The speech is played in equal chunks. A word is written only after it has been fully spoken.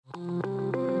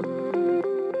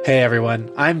Hey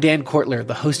everyone, I'm Dan Kortler,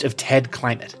 the host of TED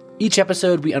Climate. Each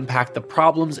episode, we unpack the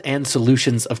problems and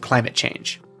solutions of climate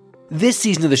change. This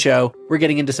season of the show, we're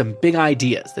getting into some big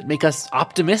ideas that make us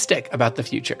optimistic about the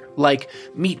future, like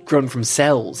meat grown from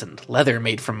cells and leather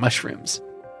made from mushrooms.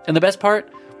 And the best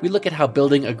part, we look at how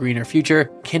building a greener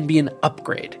future can be an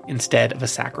upgrade instead of a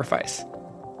sacrifice.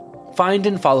 Find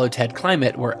and follow TED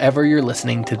Climate wherever you're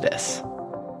listening to this.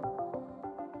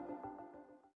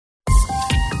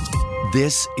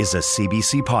 This is a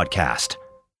CBC podcast.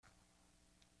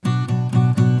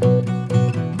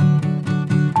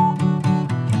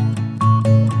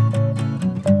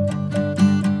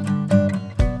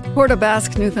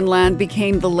 Basques, Newfoundland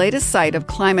became the latest site of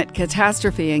climate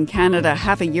catastrophe in Canada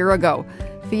half a year ago.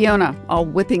 Fiona, all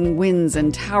whipping winds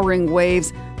and towering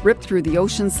waves, ripped through the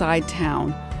oceanside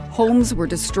town. Homes were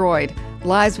destroyed,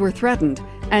 lives were threatened,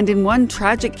 and in one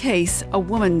tragic case, a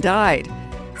woman died.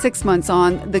 6 months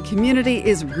on, the community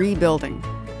is rebuilding.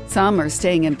 Some are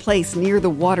staying in place near the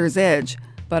water's edge,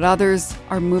 but others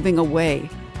are moving away.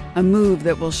 A move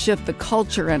that will shift the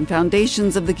culture and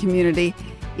foundations of the community,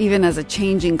 even as a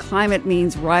changing climate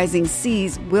means rising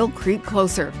seas will creep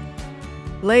closer.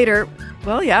 Later,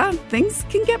 things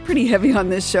can get pretty heavy on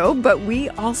this show, but we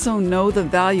also know the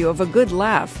value of a good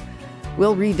laugh.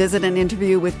 We'll revisit an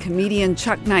interview with comedian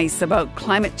Chuck Nice about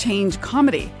climate change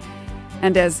comedy.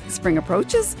 And as spring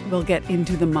approaches, we'll get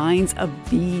into the minds of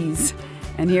bees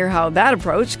and hear how that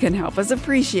approach can help us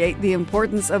appreciate the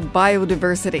importance of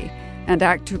biodiversity and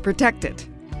act to protect it.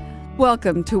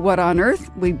 Welcome to What on Earth?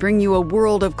 We bring you a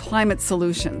world of climate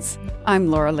solutions.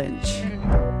 I'm Laura Lynch.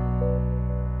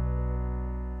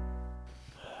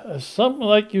 Something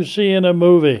like you see in a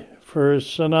movie for a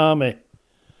tsunami.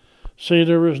 See,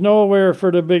 there was nowhere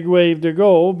for the big wave to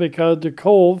go because the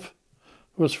cove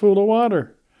was full of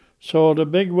water. So the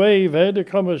big wave had to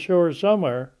come ashore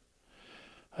somewhere.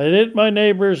 I hit my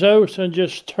neighbour's house and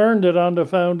just turned it on the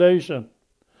foundation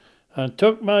and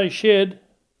took my shed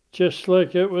just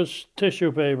like it was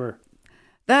tissue paper.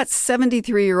 That's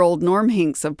 73-year-old Norm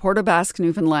Hinks of Basques,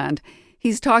 Newfoundland.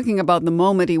 He's talking about the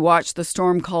moment he watched the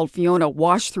storm called Fiona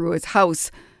wash through his house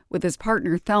with his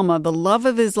partner Thelma, the love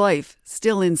of his life,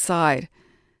 still inside.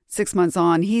 6 months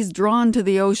on, he's drawn to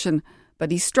the ocean,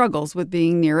 but he struggles with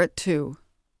being near it too.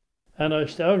 And I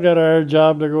still got a hard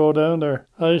job to go down there.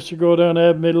 I used to go down and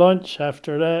have my lunch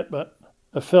after that, but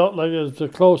I felt like it was the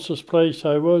closest place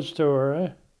I was to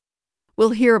her,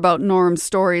 We'll hear about Norm's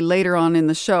story later on in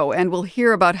the show, and we'll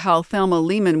hear about how Thelma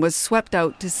Lehman was swept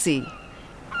out to sea.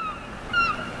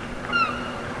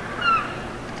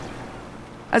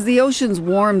 As the oceans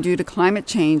warm due to climate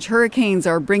change, hurricanes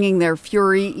are bringing their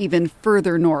fury even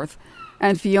further north.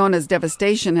 And Fiona's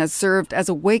devastation has served as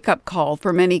a wake-up call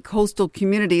for many coastal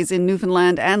communities in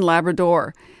Newfoundland and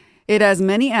Labrador. It has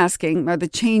many asking, are the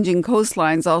changing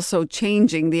coastlines also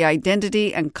changing the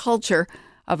identity and culture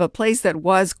of a place that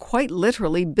was quite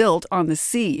literally built on the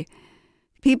sea?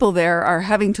 People there are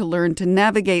having to learn to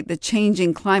navigate the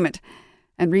changing climate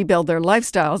and rebuild their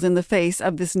lifestyles in the face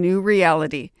of this new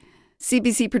reality.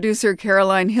 CBC producer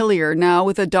Caroline Hillier now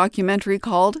with a documentary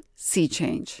called Sea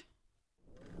Change.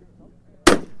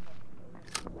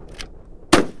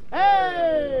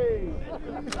 Hey!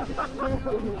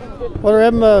 Well, they're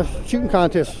having a shooting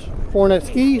contest, 4-net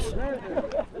skis.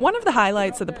 One of the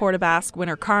highlights of the Port of Basque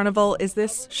Winter Carnival is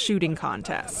this shooting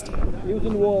contest.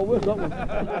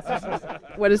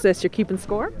 What is this? You're keeping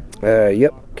score?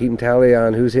 Yep, keeping tally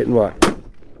on who's hitting what.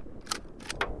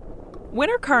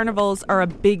 Winter carnivals are a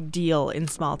big deal in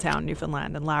small-town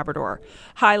Newfoundland and Labrador.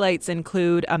 Highlights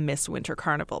include a Miss Winter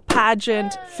Carnival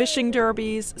pageant, fishing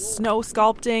derbies, snow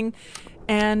sculpting,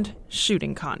 and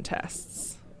shooting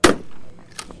contests.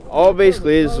 All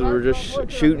basically is we're just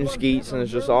shooting skeets, and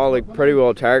it's just all like pretty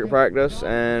well target practice,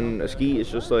 and a skeet is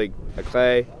just like a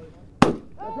clay.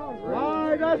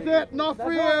 Alright, that's it, enough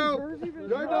for you.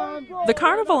 You're done. The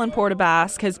carnival in Port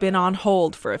Basque has been on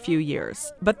hold for a few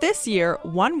years, but this year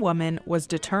one woman was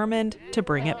determined to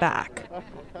bring it back.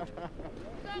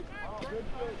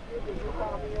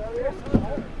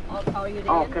 I'll call you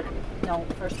to okay. No,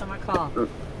 first time I call.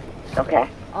 Okay.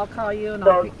 I'll call you and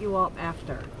I'll pick you up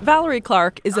after. Valerie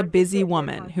Clark is a busy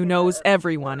woman who knows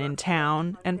everyone in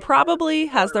town and probably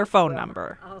has their phone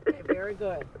number. Okay, very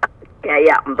good.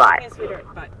 Yeah, bye. Okay,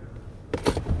 sweetheart, bye.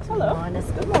 Hello.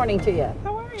 Good morning to you.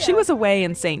 How are you? She was away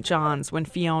in St. John's when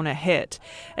Fiona hit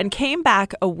and came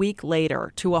back a week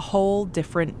later to a whole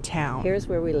different town. Here's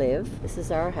where we live. This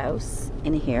is our house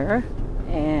in here,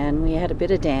 and we had a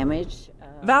bit of damage.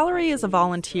 Valerie is a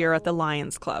volunteer at the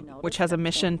Lions Club, which has a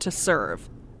mission to serve.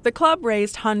 The club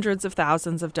raised hundreds of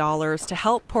thousands of dollars to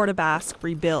help Port Basque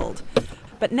rebuild.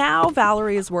 But now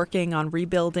Valerie is working on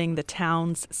rebuilding the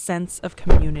town's sense of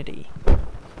community.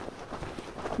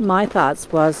 My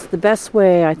thoughts was the best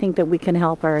way I think that we can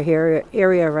help our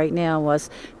area right now was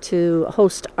to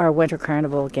host our winter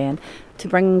carnival again, to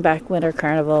bring back winter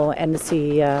carnival and to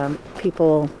see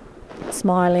people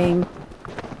smiling.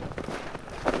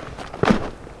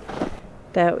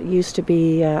 That used to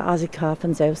be Ozzy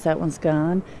Coffin's house. That one's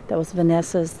gone. That was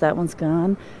Vanessa's. That one's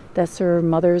gone. That's her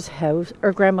mother's house,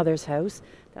 or grandmother's house.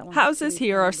 Houses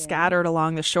here are scattered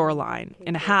along the shoreline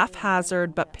in a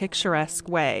haphazard but picturesque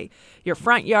way. Your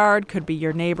front yard could be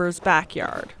your neighbor's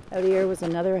backyard. Out here was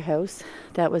another house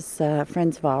that was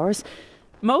friends of ours.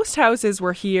 Most houses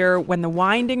were here when the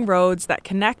winding roads that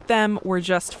connect them were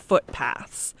just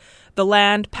footpaths. The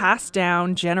land passed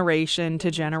down generation to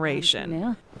generation.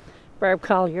 Yeah. Barb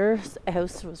Collier's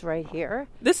house was right here.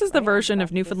 This is the version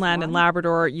of Newfoundland and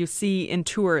Labrador you see in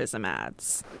tourism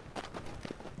ads.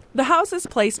 The house's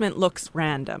placement looks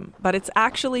random, but it's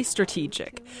actually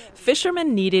strategic.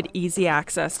 Fishermen needed easy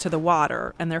access to the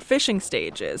water and their fishing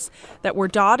stages that were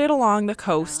dotted along the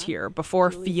coast here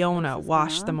before Fiona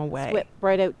washed them away. Swept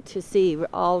right out to sea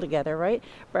all together, right?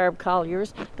 Barb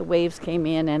Collier's, the waves came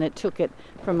in and it took it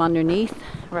from underneath,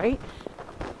 right?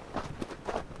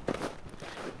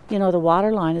 You know, the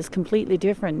water line is completely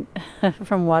different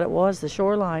from what it was, the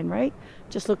shoreline, right?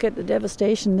 Just look at the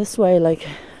devastation this way, like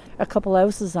a couple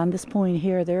houses on this point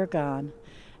here, they're gone.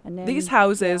 And then these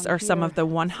houses are some of the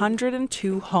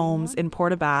 102 homes in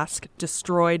Port aux Basques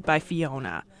destroyed by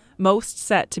Fiona, most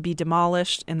set to be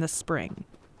demolished in the spring.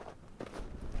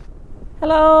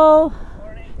 Hello.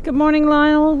 Good morning,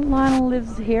 Lionel. Lionel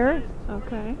lives here.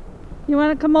 Okay. You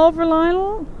want to come over,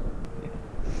 Lionel?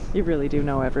 You really do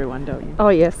know everyone, don't you? Oh,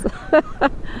 yes.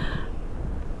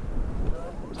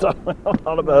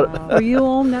 All about it. Were you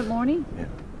home that morning?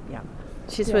 Yeah.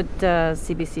 She's with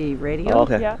CBC Radio. Oh,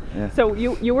 okay. Yeah. So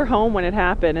you were home when it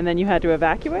happened, and then you had to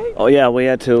evacuate? Oh yeah, we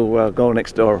had to go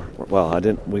next door. Well,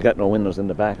 we got no windows in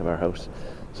the back of our house,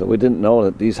 so we didn't know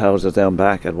that these houses down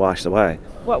back had washed away.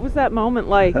 What was that moment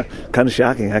like? Kind of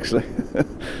shocking, actually.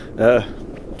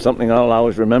 Something I'll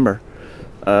always remember.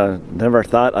 Never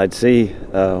thought I'd see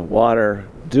water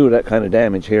do that kind of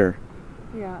damage here.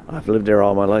 Yeah. I've lived there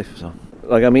all my life, so.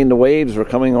 The waves were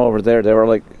coming over there. They were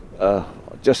like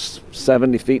just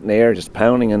 70 feet in the air, just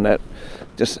pounding in that.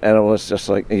 And it was just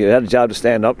like you had a job to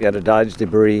stand up, you had to dodge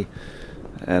debris,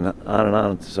 and on and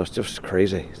on. So it's just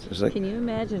crazy. It's just like, can you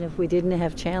imagine if we didn't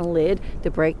have channel lid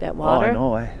to break that water?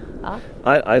 Oh, I know.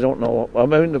 I don't know. I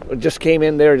mean, it just came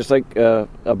in there just like a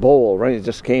bowl, right? It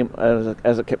just came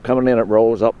as it kept coming in. It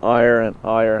rose up higher and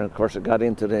higher, and of course it got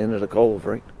into the end of the cove,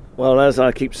 right? Well, as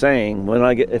I keep saying,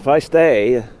 if I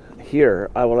stay here,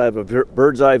 I will have a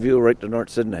bird's eye view right to North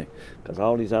Sydney, because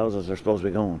all these houses are supposed to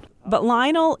be going. But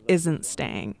Lionel isn't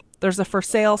staying. There's a for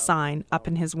sale sign up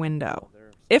in his window.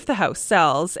 If the house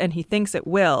sells, and he thinks it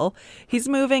will, he's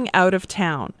moving out of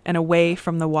town and away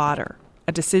from the water,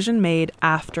 a decision made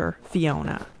after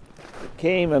Fiona.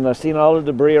 Came and I seen all the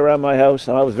debris around my house,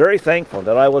 and I was very thankful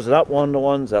that I was not one of the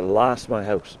ones that lost my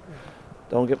house.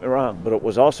 Don't get me wrong, but it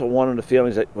was also one of the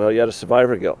feelings that, well, you had a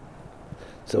survivor guilt.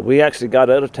 So we actually got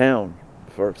out of town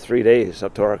for 3 days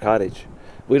up to our cottage.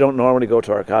 We don't normally go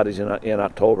to our cottage in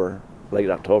October, late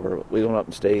October. But we went up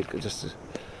and stayed just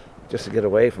to get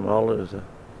away from all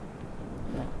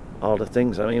the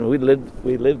things. I mean, we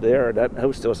lived there. That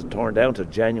house still wasn't torn down till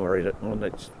January. That one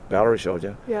that Valerie showed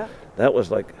you. Yeah. That was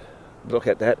like, look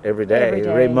at that every day.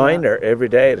 A reminder every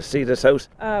day to see this house.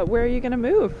 Where are you going to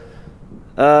move?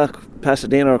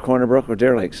 Pasadena or Corner Brook or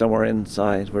Deer Lake, somewhere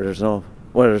inside where there's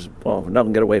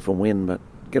nothing get away from wind, but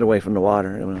get away from the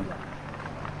water. You know.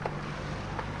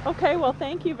 Okay, well,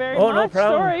 thank you very much. No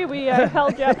problem. Sorry we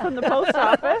held you up from the post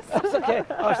office. That's okay.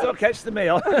 I'll still catch the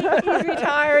mail. He's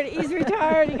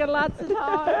retired. He got lots of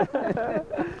time.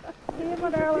 See you,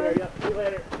 darling. See you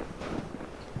later.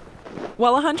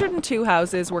 While 102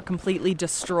 houses were completely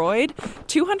destroyed,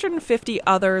 250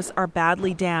 others are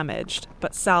badly damaged,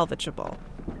 but salvageable.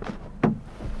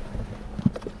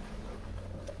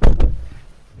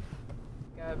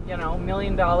 $1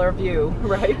 million view,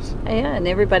 right? Yeah, and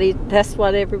that's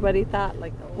what everybody thought.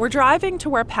 We're driving to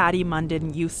where Patty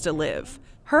Munden used to live.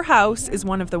 Her house is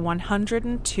one of the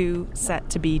 102 set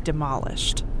to be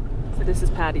demolished. So this is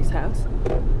Patty's house?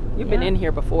 You've been in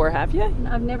here before, have you?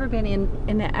 I've never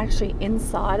been actually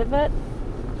inside of it.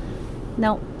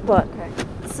 No, but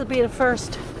this will be the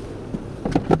first.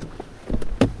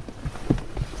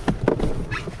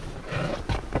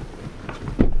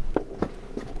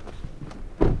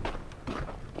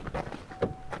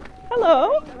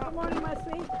 Hello. Good morning, my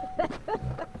sweet.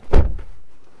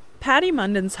 Patty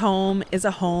Munden's home is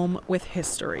a home with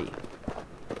history.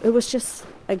 It was just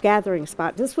a gathering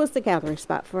spot. This was the gathering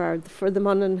spot for the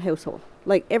Munden household.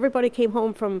 Like, everybody came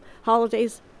home from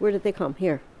holidays. Where did they come?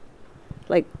 Here.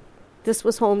 Like, this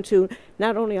was home to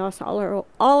not only us, all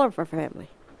of our family.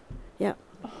 Yeah.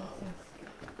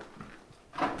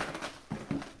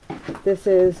 This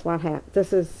is what happened.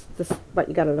 This is what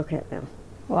you got to look at now.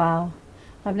 Wow.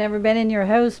 I've never been in your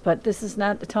house, but this is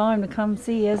not the time to come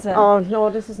see, is it? Oh,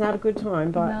 no, this is not a good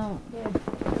time, but... No.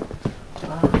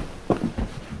 Wow.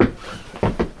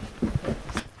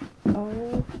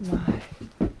 Oh, my.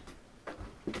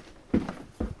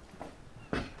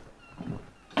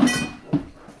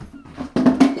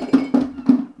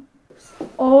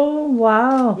 Oh,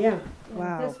 wow. Yeah.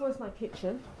 Wow. This was my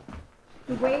kitchen.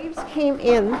 The waves came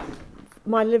in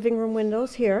my living room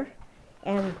windows here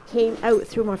and came out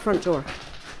through my front door.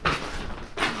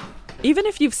 Even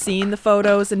if you've seen the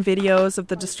photos and videos of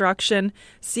the destruction,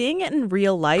 seeing it in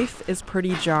real life is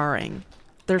pretty jarring.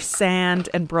 There's sand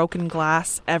and broken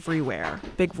glass everywhere,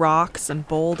 big rocks and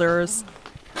boulders.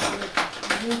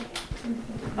 I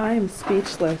am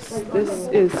speechless. This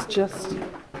is just...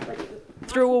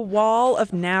 Through a wall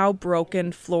of now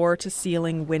broken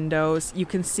floor-to-ceiling windows, you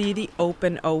can see the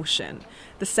open ocean.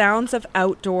 The sounds of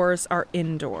outdoors are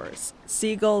indoors.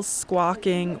 Seagulls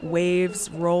squawking, waves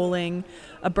rolling.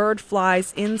 A bird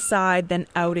flies inside, then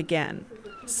out again.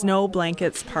 Snow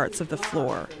blankets parts of the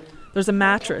floor. There's a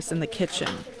mattress in the kitchen.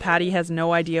 Patty has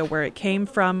no idea where it came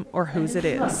from or whose it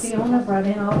is. Fiona brought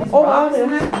in all these rocks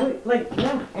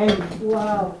and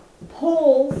wow,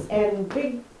 poles and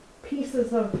big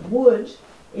pieces of wood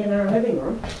in our living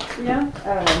room. Yeah.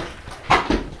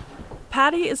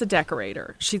 Patty is a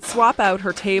decorator. She'd swap out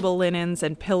her table linens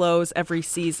and pillows every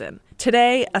season.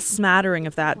 Today, a smattering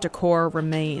of that decor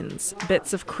remains.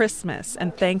 Bits of Christmas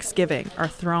and Thanksgiving are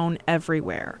thrown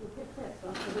everywhere.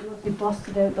 You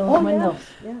busted out those windows.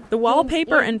 Yeah. The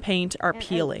wallpaper and paint are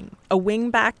peeling. A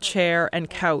wingback chair and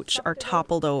couch are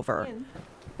toppled over.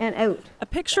 And out. A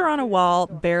picture on a wall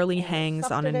barely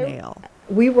hangs on a nail.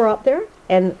 We were up there,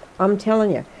 and I'm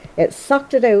telling you, it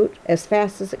sucked it out as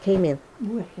fast as it came in.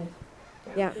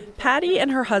 Yeah. Patty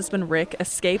and her husband Rick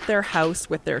escaped their house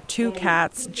with their 2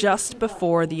 cats just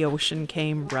before the ocean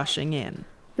came rushing in.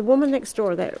 The woman next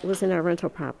door that was in our rental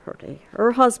property,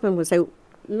 her husband was out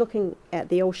looking at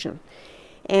the ocean,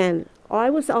 and I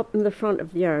was up in the front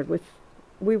of the yard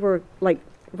we were like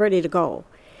ready to go,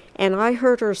 and I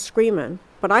heard her screaming,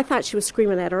 but I thought she was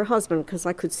screaming at her husband because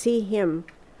I could see him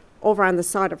over on the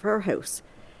side of her house,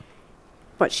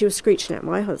 but she was screeching at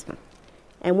my husband.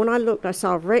 And when I looked, I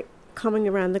saw Rick coming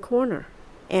around the corner,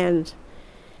 and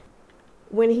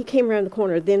when he came around the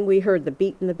corner, then we heard the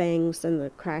beat and the bangs and the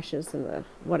crashes and the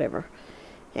whatever,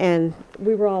 and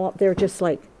we were all up there just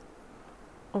like,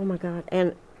 oh my God.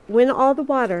 And when all the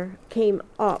water came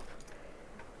up,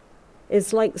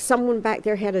 it's like someone back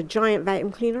there had a giant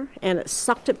vacuum cleaner and it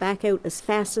sucked it back out as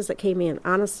fast as it came in.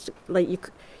 Honest, like you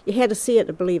had to see it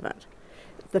to believe it.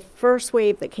 The first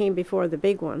wave that came before the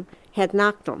big one had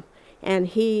knocked him, and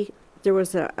there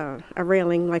was a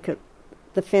railing, like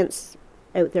the fence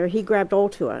out there. He grabbed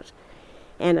onto it,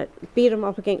 and it beat him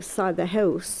up against the side of the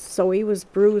house, so he was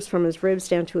bruised from his ribs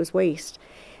down to his waist.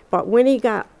 But when he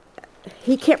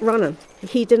kept running.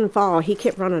 He didn't fall. He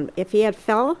kept running. If he had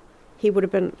fell, he would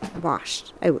have been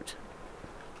washed out.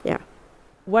 Yeah.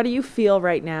 What do you feel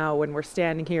right now when we're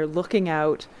standing here looking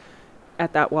out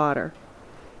at that water?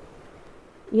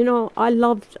 You know, I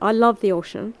loved the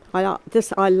ocean.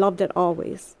 I loved it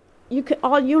always.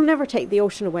 You'll never take the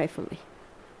ocean away from me.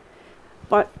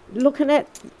 But looking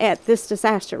at this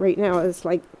disaster right now is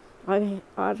like, I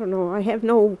don't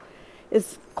know.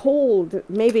 It's cold,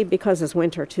 maybe because it's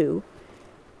winter too.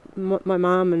 My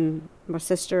mom and my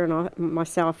sister and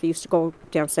myself used to go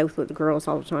down south with the girls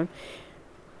all the time.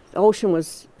 The ocean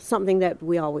was something that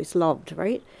we always loved,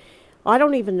 right? I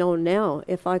don't even know now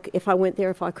if I went there,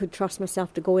 if I could trust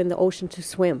myself to go in the ocean to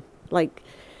swim. Like,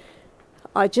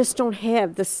 I just don't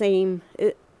have the same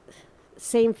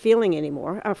feeling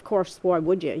anymore. Of course, why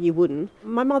would you? You wouldn't.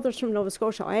 My mother's from Nova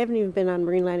Scotia. I haven't even been on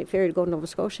Marine Atlantic Ferry to go to Nova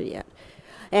Scotia yet.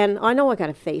 And I know I got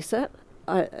to face it.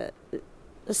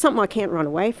 It's something I can't run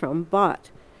away from,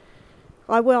 but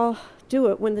I will do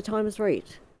it when the time is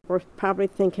right. We're probably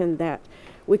thinking that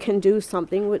we can do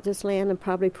something with this land and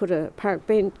probably put a park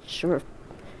bench or,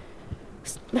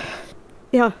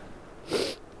 yeah,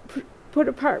 put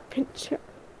a park bench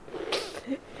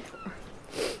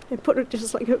and put it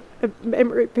just like a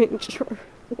memory bench or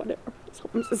whatever,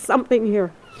 something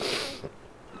here,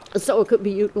 so it could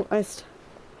be utilized.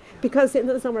 Because in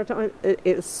the summertime, it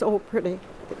is so pretty.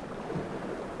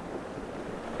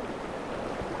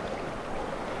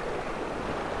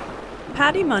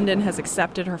 Patty Munden has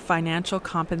accepted her financial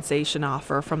compensation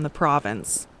offer from the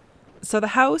province. So the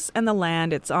house and the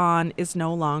land it's on is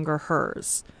no longer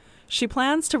hers. She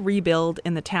plans to rebuild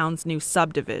in the town's new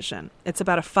subdivision. It's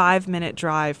about a 5-minute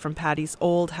drive from Patty's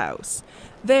old house.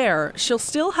 There, she'll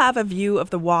still have a view of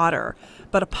the water,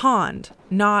 but a pond,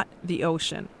 not the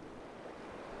ocean.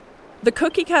 The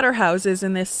cookie-cutter houses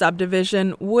in this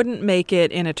subdivision wouldn't make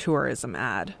it in a tourism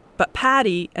ad. But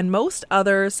Patty and most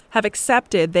others have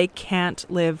accepted they can't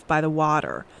live by the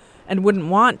water and wouldn't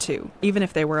want to, even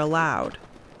if they were allowed.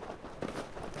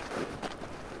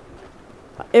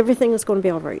 Everything is going to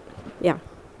be all right. Yeah,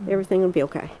 everything will be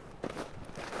okay.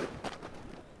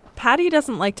 Patty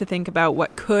doesn't like to think about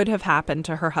what could have happened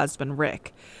to her husband,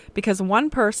 Rick, because one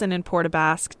person in Port aux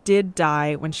Basques did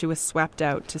die when she was swept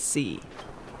out to sea.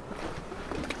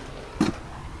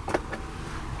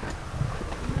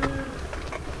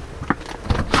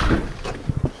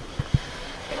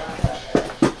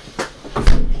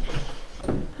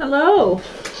 Hello.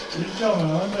 Who's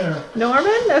coming on there?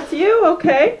 Norman, that's you?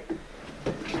 Okay.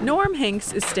 Norm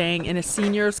Hinks is staying in a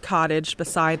senior's cottage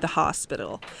beside the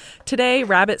hospital. Today,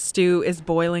 rabbit stew is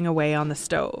boiling away on the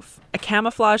stove. A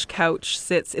camouflage couch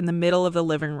sits in the middle of the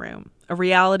living room. A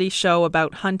reality show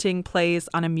about hunting plays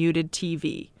on a muted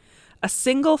TV. A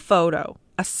single photo,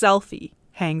 a selfie,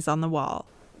 hangs on the wall.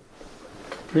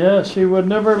 Yeah, she would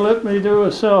never let me do a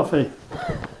selfie.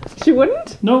 She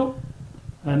wouldn't? No.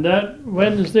 And that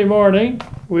Wednesday morning,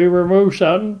 we were moose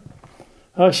hunting.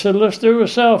 I said, let's do a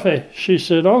selfie. She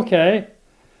said, okay.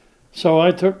 So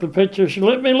I took the picture. She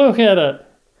let me look at it.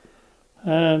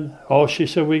 And, she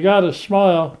said, we got to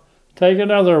smile. Take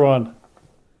another one.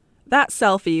 That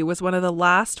selfie was one of the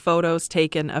last photos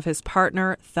taken of his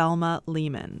partner, Thelma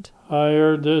Leemond. I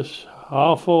heard this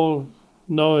awful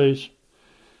noise.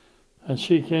 And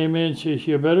she came in. She said,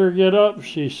 you better get up,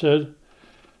 she said.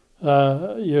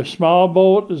 Your small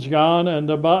boat is gone and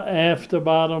aft the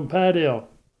bottom patio.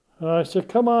 And I said,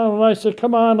 come on. And I said,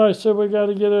 come on. I said, we got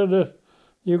to get her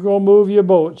you go move your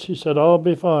boat. She said, I'll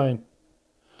be fine.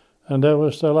 And that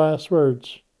was the last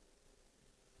words.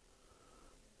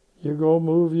 You go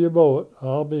move your boat.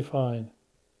 I'll be fine.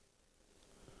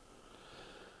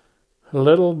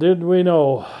 Little did we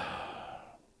know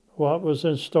what was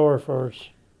in store for us.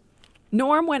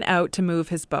 Norm went out to move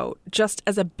his boat just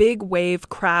as a big wave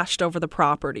crashed over the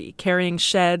property, carrying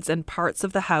sheds and parts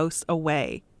of the house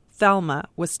away. Thelma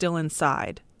was still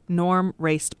inside. Norm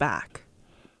raced back.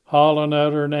 Hauling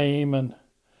out her name and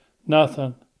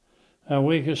nothing. And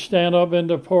we could stand up in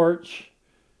the porch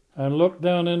and look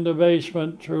down in the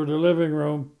basement through the living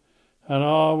room, and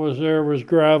all was there was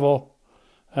gravel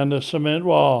and the cement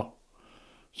wall.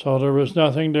 So there was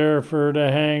nothing there for her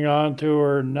to hang on to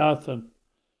or nothing.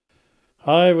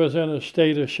 I was in a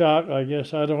state of shock, I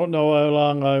guess. I don't know how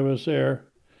long I was there.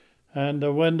 And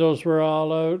the windows were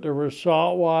all out. There was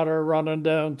salt water running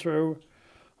down through.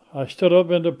 I stood up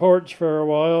in the porch for a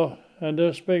while, and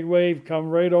this big wave come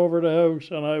right over the house,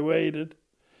 and I waited.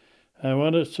 And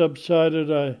when it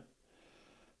subsided, I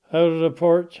out of the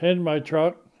porch, in my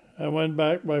truck, and went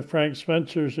back by Frank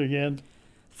Spencer's again.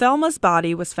 Thelma's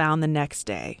body was found the next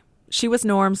day. She was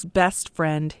Norm's best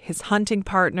friend, his hunting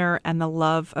partner, and the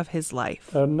love of his life.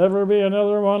 There'll never be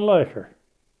another one like her.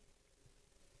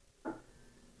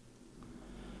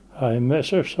 I miss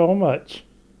her so much.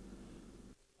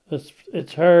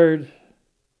 It's hard.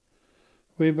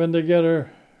 We've been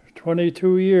together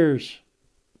 22 years.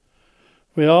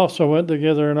 We also went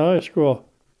together in high school.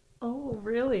 Oh,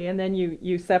 really? And then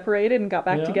you separated and got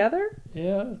back together?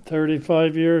 Yeah,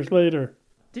 35 years later.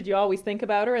 Did you always think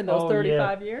about her in those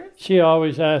 35 years? She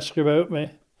always asked about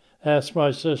me, asked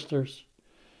my sisters.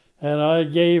 And I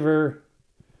gave her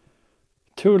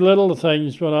 2 little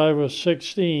things when I was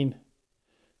 16.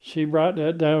 She brought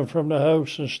that down from the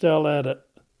house and still had it.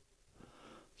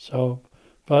 So,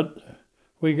 but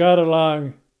we got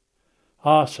along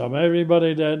awesome.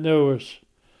 Everybody that knew us.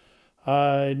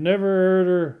 I never heard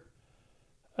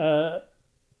her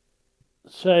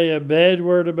say a bad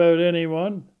word about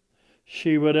anyone.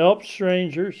 She would help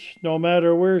strangers no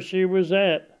matter where she was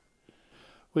at.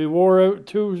 We wore out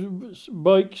 2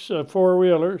 bikes,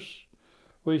 4-wheelers.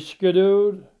 We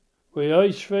skidooed. We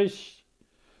ice fished.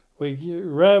 We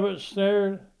rabbit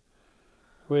snared.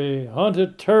 We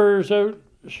hunted turrs out.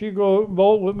 She'd go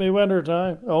boat with me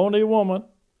wintertime. Only woman.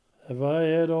 If I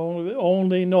had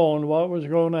only known what was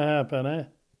going to happen, eh?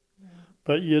 Yeah.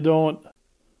 But you don't.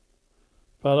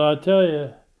 But I tell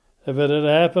you, if it had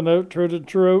happened out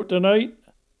throughout the night,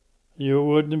 you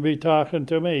wouldn't be talking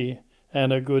to me,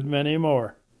 and a good many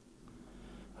more.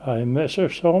 I miss her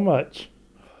so much.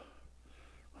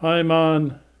 I'm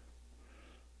on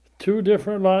 2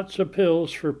 different lots of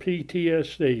pills for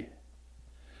PTSD.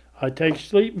 I take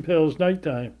sleeping pills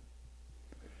nighttime.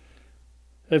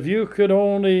 If you could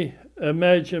only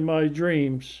imagine my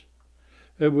dreams,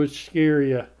 it would scare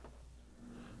you.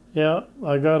 Yeah,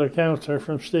 I got a counselor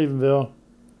from Stephenville.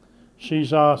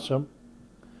 She's awesome.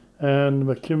 And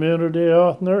the community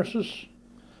health nurses,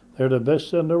 they're the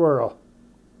best in the world.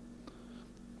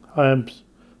 I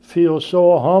feel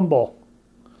so humble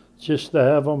just to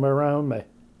have them around me.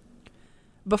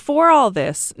 Before all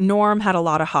this, Norm had a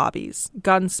lot of hobbies: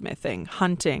 gunsmithing,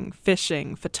 hunting,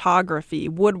 fishing, photography,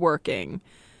 woodworking.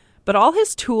 But all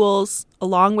his tools,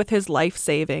 along with his life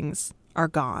savings, are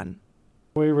gone.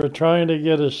 We were trying to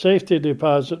get a safety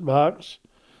deposit box,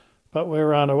 but we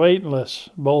were on a waiting list,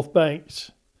 both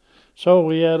banks. So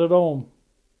we had it home.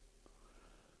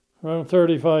 Around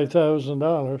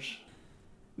 $35,000.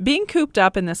 Being cooped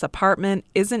up in this apartment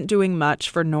isn't doing much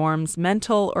for Norm's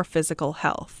mental or physical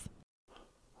health.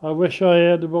 I wish I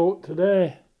had the boat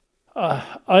today.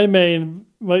 I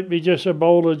might be just a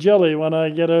bowl of jelly when I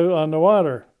get out on the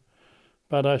water,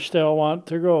 but I still want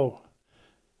to go.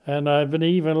 And I've been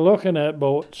even looking at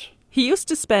boats. He used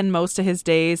to spend most of his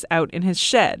days out in his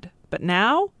shed, but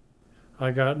now?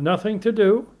 I got nothing to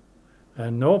do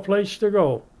and no place to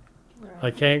go. Right.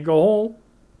 I can't go home.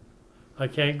 I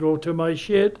can't go to my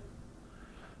shed.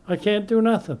 I can't do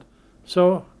nothing.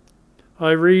 So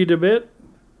I read a bit,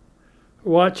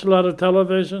 watch a lot of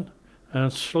television,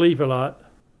 and sleep a lot.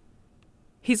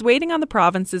 He's waiting on the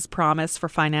province's promise for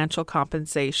financial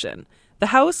compensation. The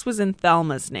house was in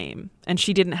Thelma's name, and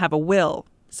she didn't have a will,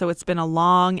 so it's been a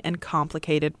long and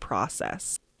complicated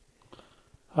process.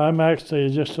 I'm actually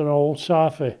just an old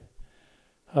softy.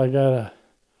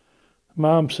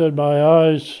 Mom said my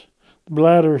eyes, the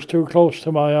bladder's too close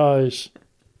to my eyes.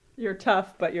 You're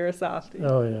tough, but you're a softy.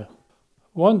 Oh, yeah.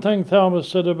 One thing Thelma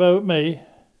said about me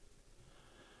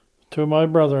to my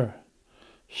brother,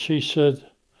 she said,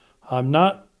 I'm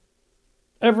not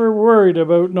ever worried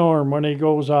about Norm when he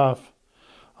goes off.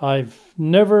 I've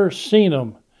never seen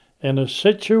him in a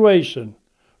situation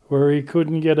where he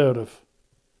couldn't get out of.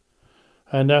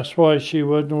 And that's why she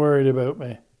wasn't worried about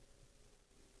me.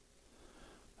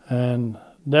 And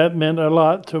that meant a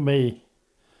lot to me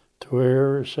to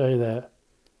hear her say that.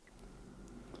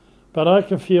 But I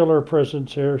can feel her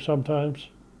presence here sometimes,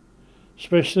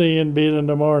 especially in bed in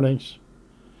the mornings.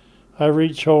 I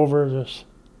reach over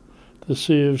to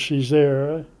see if she's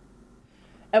there. Right?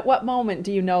 At what moment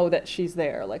do you know that she's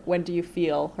there? Like, when do you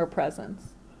feel her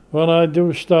presence? When I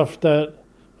do stuff that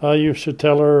I used to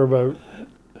tell her about.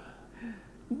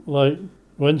 Like,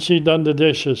 when she done the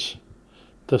dishes,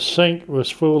 the sink was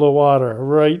full of water,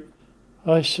 right?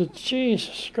 I said,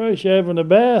 Jesus Christ, you having a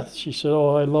bath? She said,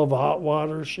 oh, I love hot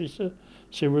water, she said.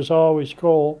 She was always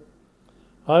cold.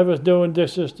 I was doing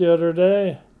dishes the other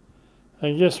day,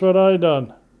 and guess what I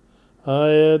done? I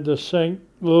had the sink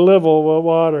level with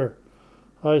water.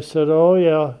 I said, oh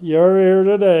yeah, you're here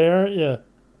today, aren't you?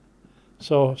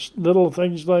 So little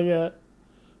things like that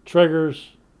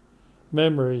triggers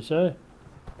memories, eh?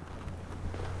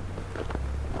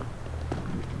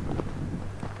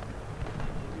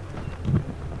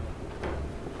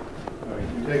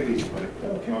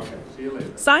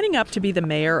 Signing up to be the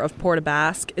mayor of Port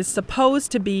Basques is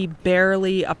supposed to be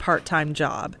barely a part-time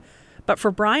job. But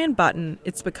for Brian Button,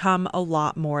 it's become a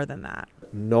lot more than that.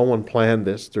 No one planned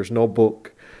this. There's no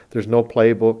book. There's no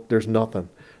playbook. There's nothing.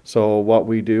 So what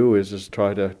we do is just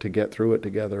try to get through it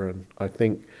together. And I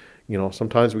think,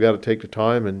 sometimes we got to take the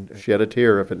time and shed a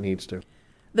tear if it needs to.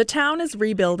 The town is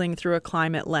rebuilding through a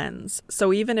climate lens.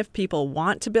 So even if people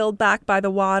want to build back by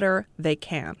the water, they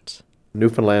can't.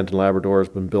 Newfoundland and Labrador has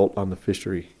been built on the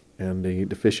fishery. And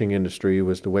the fishing industry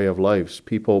was the way of life.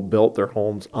 People built their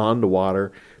homes on the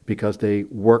water because they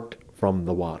worked from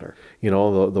the water.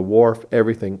 The wharf,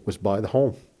 everything was by the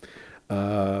home.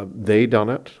 They done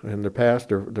it in the past,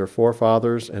 their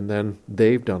forefathers, and then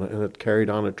they've done it, and it carried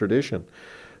on a tradition.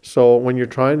 So when you're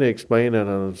trying to explain it,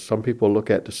 and some people look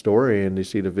at the story and they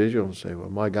see the visual and say, well,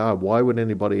 my God, why would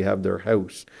anybody have their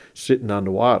house sitting on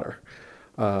the water?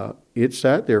 It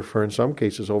sat there for, in some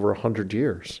cases, over 100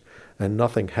 years. And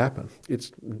nothing happened.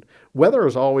 Weather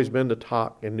has always been the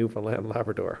talk in Newfoundland and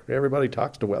Labrador. Everybody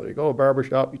talks to weather. You go to a barber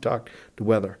shop, you talk to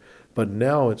weather. But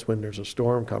now it's when there's a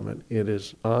storm coming. It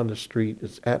is on the street.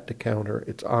 It's at the counter.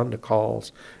 It's on the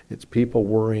calls. It's people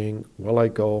worrying. Will I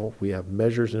go? We have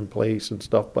measures in place and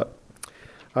stuff. But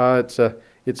it's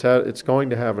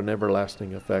going to have an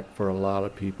everlasting effect for a lot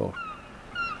of people.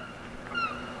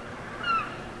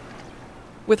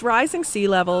 With rising sea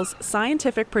levels,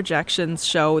 scientific projections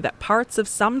show that parts of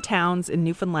some towns in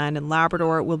Newfoundland and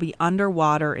Labrador will be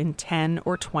underwater in 10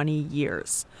 or 20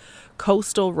 years.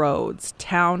 Coastal roads,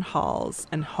 town halls,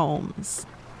 and homes.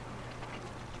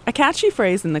 A catchy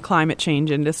phrase in the climate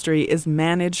change industry is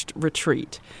managed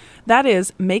retreat. That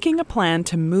is, making a plan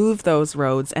to move those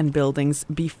roads and buildings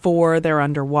before they're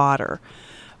underwater.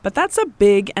 But that's a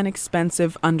big and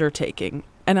expensive undertaking.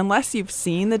 And unless you've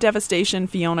seen the devastation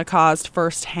Fiona caused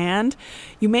firsthand,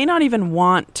 you may not even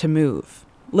want to move.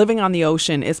 Living on the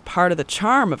ocean is part of the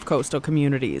charm of coastal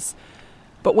communities.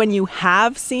 But when you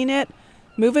have seen it,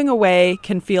 moving away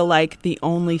can feel like the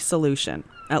only solution,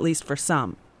 at least for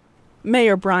some.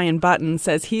 Mayor Brian Button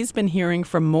says he's been hearing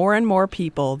from more and more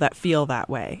people that feel that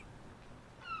way.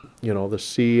 You know, the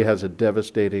sea has a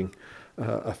devastating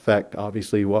effect,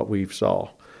 obviously, what we've saw.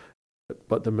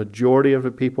 But the majority of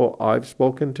the people I've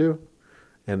spoken to,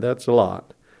 and that's a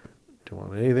lot, don't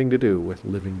want anything to do with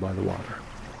living by the water.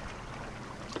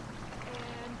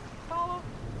 And follow?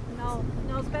 No,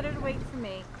 it's better to wait for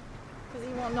me, because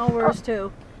he won't know where's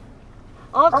to.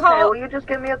 Okay, well, you just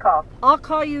give me a call. I'll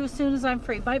call you as soon as I'm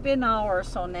free. Might be an hour or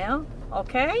so now,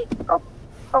 okay? Oh,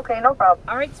 okay, no problem.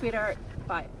 All right, sweetheart.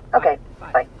 Bye. Okay,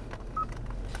 bye.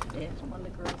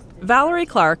 Valerie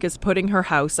Clark is putting her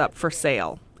house up for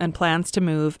sale and plans to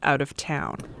move out of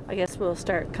town. I guess we'll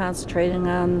start concentrating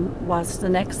on what's the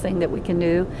next thing that we can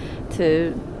do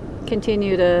to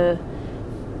continue to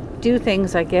do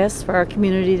things, I guess, for our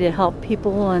community to help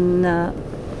people and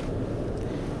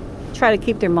try to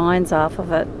keep their minds off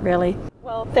of it, really.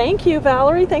 Well, thank you,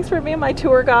 Valerie. Thanks for being my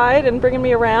tour guide and bringing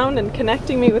me around and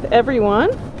connecting me with everyone.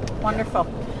 Wonderful.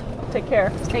 Take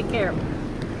care. Take care.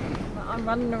 I'm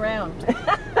running around.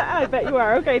 I bet you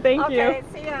are. Okay, thank you. Okay,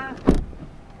 see ya.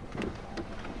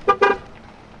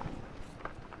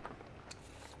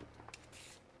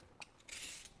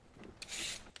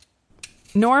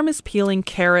 Norm is peeling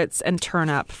carrots and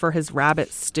turnip for his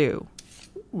rabbit stew.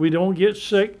 We don't get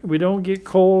sick. We don't get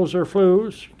colds or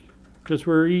flus because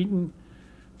we're eating,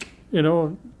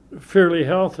 fairly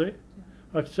healthy.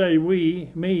 I say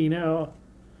me now,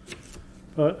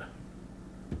 but...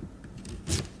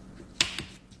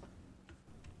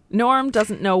 Norm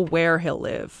doesn't know where he'll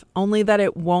live, only that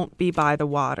it won't be by the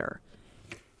water.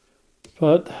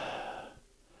 But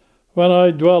when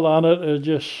I dwell on it, it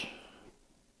just...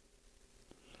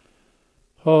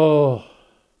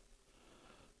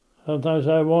 sometimes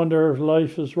I wonder if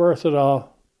life is worth it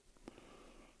all.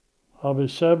 I'll be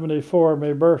 74 on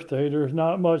my birthday. There's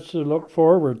not much to look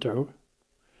forward to.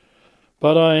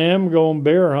 But I am going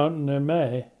bear hunting in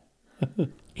May.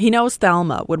 He knows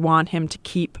Thelma would want him to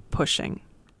keep pushing.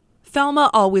 Thelma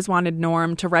always wanted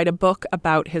Norm to write a book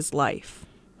about his life.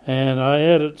 And I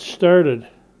had it started.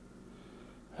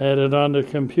 Had it on the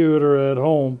computer at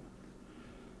home.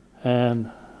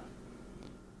 And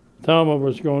Thelma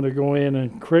was going to go in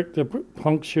and correct the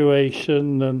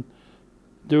punctuation and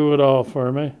do it all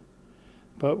for me.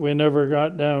 But we never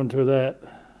got down to that.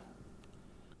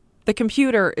 The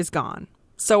computer is gone.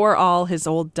 So are all his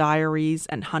old diaries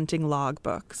and hunting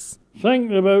logbooks.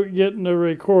 Thinking about getting a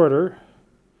recorder,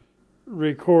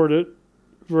 record it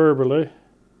verbally,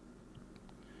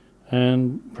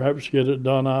 and perhaps get it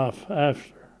done off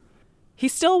after. He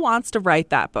still wants to write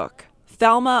that book.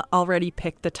 Thelma already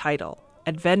picked the title,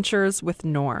 Adventures with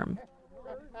Norm.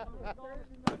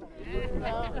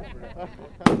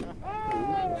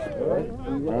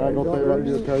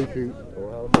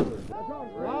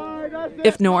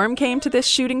 If Norm came to this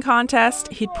shooting contest,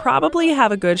 he'd probably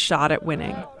have a good shot at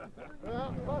winning.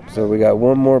 So we got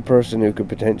one more person who could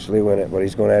potentially win it, but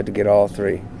he's going to have to get all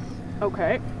three.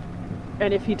 Okay.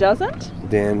 And if he doesn't?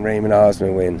 Then Raymond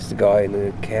Osmond wins, the guy in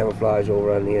the camouflage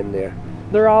over on the end there.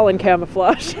 They're all in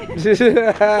camouflage.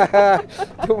 The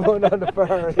one on the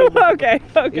far end. Okay.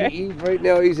 Right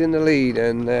now he's in the lead,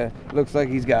 and looks like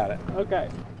he's got it. Okay.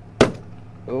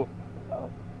 Oh.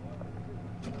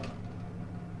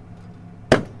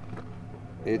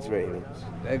 It's Raymond.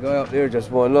 That guy up there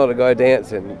just won another guy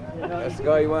dancing. That's the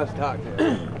guy he wants to talk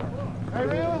to. All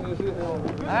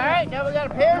right, now we got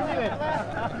a pair of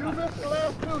you. You missed the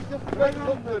last two just to make it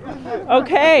look good.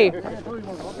 Okay.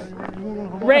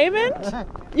 Raymond,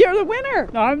 you're the winner.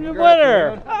 I'm the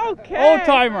winner. Okay. Old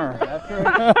timer.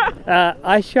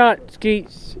 I shot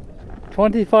skeets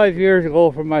 25 years ago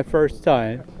for my first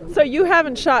time. So you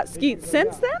haven't shot skeets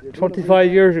since then? 25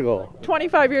 years ago.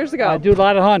 25 years ago. I do a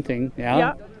lot of hunting.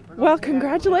 Yeah. Well,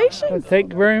 congratulations. Well,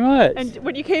 thank you very much. And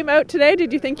when you came out today,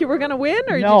 did you think you were going to win,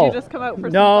 or No. did you just come out for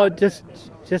some No, fun?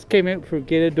 just came out for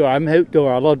get outdoor. I'm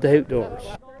outdoor. I love the outdoors.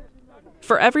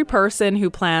 For every person who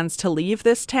plans to leave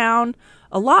this town,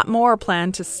 A lot more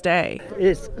plan to stay.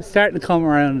 It's starting to come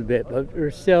around a bit, but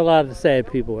there's still a lot of sad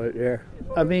people out there.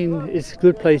 I mean, it's a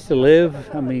good place to live.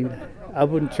 I mean, I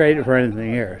wouldn't trade it for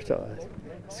anything here, so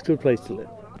it's a good place to live.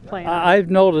 I've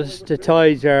noticed the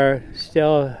tides are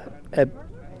still a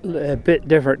bit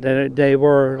different than they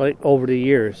were like over the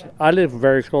years. I live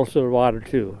very close to the water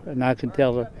too, and I can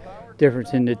tell the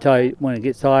difference in the tide when it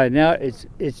gets high. Now it's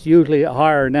usually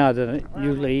higher now than it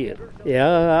usually is.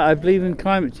 Yeah, I believe in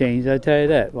climate change. I tell you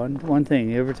that. One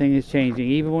thing, everything is changing.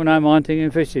 Even when I'm hunting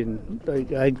and fishing,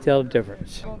 I can tell the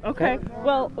difference. Okay.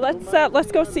 Well,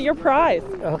 let's go see your prize.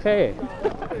 Okay.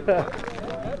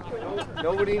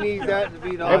 Nobody needs that to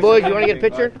be Hey boys, you want to get a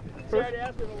picture?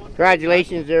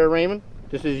 Congratulations there, Raymond.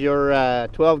 This is your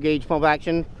 12-gauge pump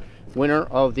action winner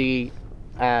of the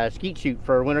skeet shoot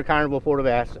for Winter Carnival Port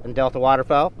Bass and Delta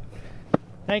Waterfowl.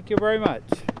 Thank you very much.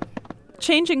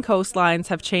 Changing coastlines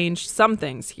have changed some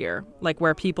things here, like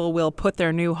where people will put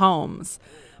their new homes.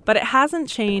 But it hasn't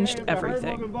changed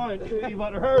everything.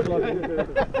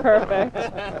 Perfect.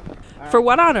 For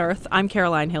What on Earth, I'm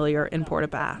Caroline Hillier in Port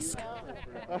Basques.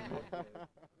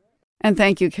 And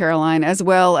thank you, Caroline, as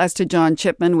well as to John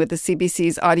Chipman with the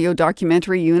CBC's audio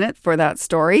documentary unit for that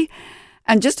story.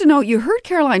 And just to note, you heard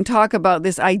Caroline talk about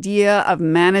this idea of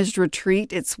managed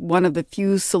retreat. It's one of the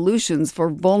few solutions for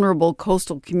vulnerable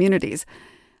coastal communities.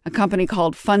 A company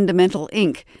called Fundamental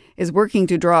Inc. is working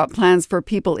to draw up plans for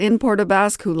people in Port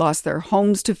Basques who lost their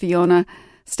homes to Fiona.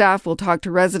 Staff will talk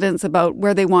to residents about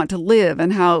where they want to live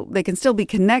and how they can still be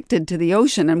connected to the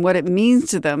ocean and what it means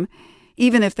to them,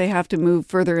 even if they have to move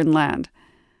further inland.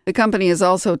 The company is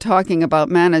also talking about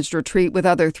managed retreat with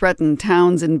other threatened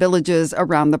towns and villages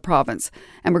around the province.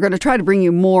 And we're going to try to bring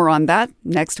you more on that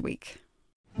next week.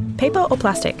 Paper or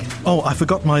plastic? Oh, I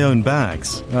forgot my own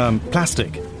bags.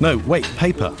 Plastic. No, wait,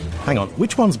 paper. Hang on,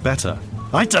 which one's better?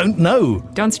 I don't know.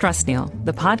 Don't stress, Neil.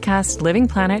 The podcast Living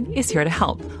Planet is here to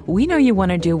help. We know you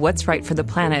want to do what's right for the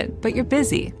planet, but you're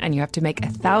busy and you have to make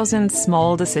 1,000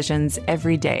 small decisions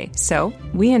every day. So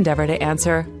we endeavor to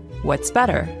answer, what's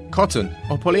better? Cotton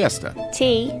or polyester?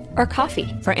 Tea or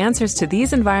coffee? For answers to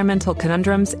these environmental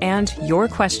conundrums and your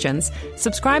questions,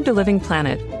 subscribe to Living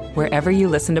Planet wherever you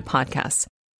listen to podcasts.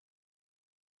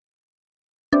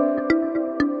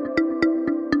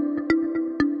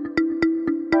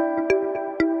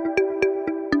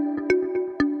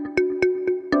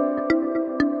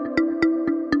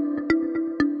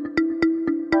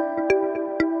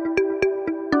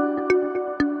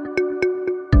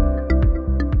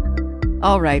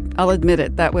 All right, I'll admit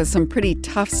it, that was some pretty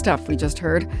tough stuff we just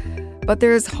heard. But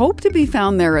there's hope to be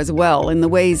found there as well in the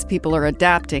ways people are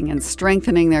adapting and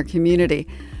strengthening their community.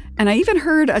 And I even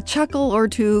heard a chuckle or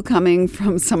two coming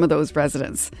from some of those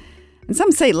residents. And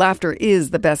some say laughter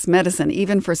is the best medicine,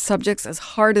 even for subjects as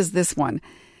hard as this one.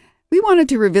 We wanted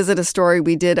to revisit a story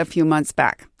we did a few months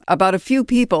back about a few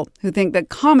people who think that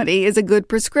comedy is a good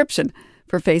prescription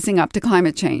for facing up to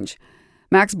climate change.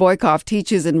 Max Boykoff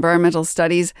teaches environmental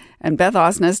studies, and Beth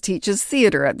Osnes teaches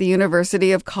theater at the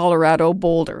University of Colorado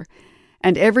Boulder.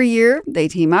 And every year, they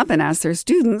team up and ask their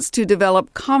students to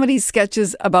develop comedy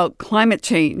sketches about climate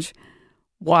change.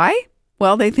 Why?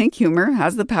 Well, they think humor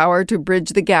has the power to bridge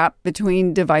the gap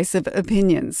between divisive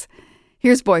opinions.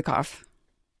 Here's Boykoff.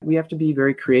 We have to be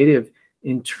very creative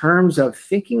in terms of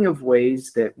thinking of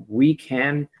ways that we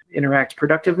can interact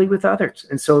productively with others.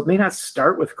 And so it may not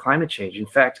start with climate change. In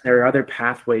fact, there are other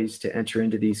pathways to enter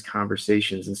into these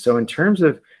conversations. And so in terms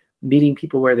of meeting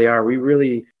people where they are, we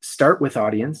really start with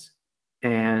audience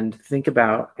and think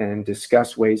about and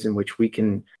discuss ways in which we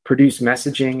can produce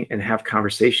messaging and have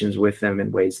conversations with them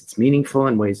in ways that's meaningful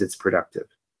and ways that's productive.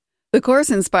 The course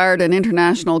inspired an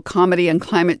international comedy and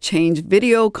climate change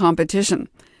video competition.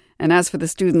 And as for the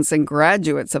students and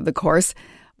graduates of the course,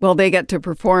 well, they get to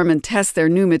perform and test their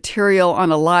new material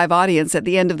on a live audience at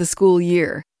the end of the school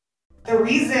year. The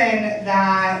reason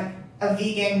that a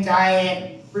vegan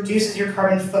diet reduces your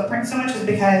carbon footprint so much is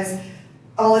because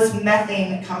all this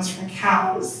methane that comes from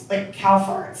cows, like cow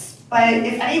farts. But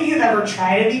if any of you have ever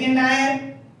tried a vegan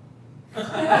diet,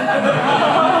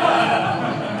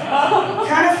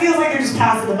 kind of feels like you're just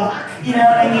passing the buck, you know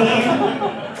what I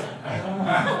mean?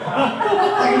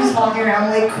 Like I'm just walking around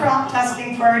like crop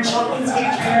testing for our children's future.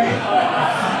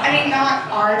 I mean,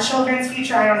 not our children's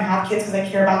future. I don't have kids because I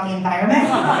care about the environment.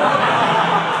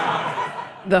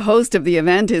 The host of the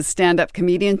event is stand-up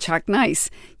comedian Chuck Nice.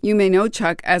 You may know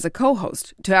Chuck as a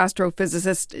co-host to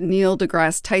astrophysicist Neil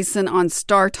deGrasse Tyson on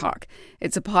Star Talk.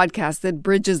 It's a podcast that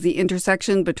bridges the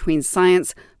intersection between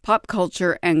science, pop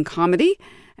culture, and comedy.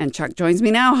 And Chuck joins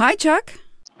me now. Hi, Chuck.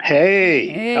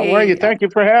 Hey, how are you? Thank you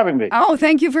for having me. Oh,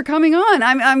 thank you for coming on.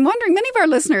 I'm wondering, many of our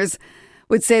listeners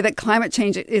would say that climate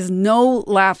change is no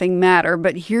laughing matter,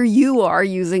 but here you are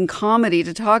using comedy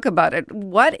to talk about it.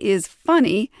 What is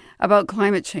funny about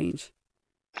climate change?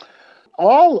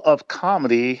 All of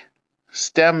comedy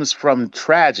stems from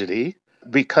tragedy,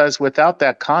 because without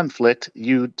that conflict,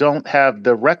 you don't have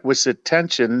the requisite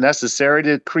tension necessary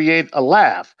to create a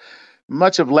laugh.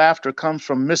 Much of laughter comes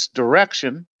from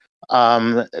misdirection.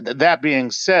 That being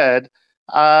said,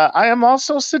 I am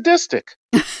also sadistic.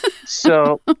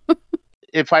 So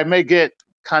if I may get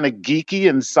kind of geeky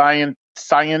and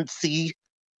sciencey,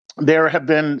 there have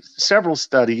been several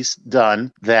studies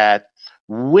done that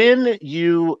when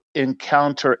you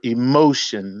encounter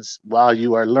emotions while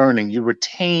you are learning, you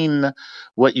retain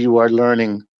what you are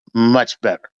learning much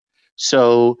better.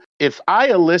 So if I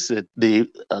elicit the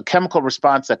chemical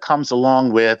response that comes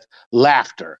along with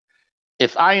laughter,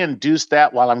 if I induce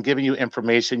that while I'm giving you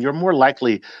information, you're more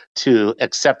likely to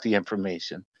accept the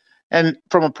information. And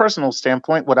from a personal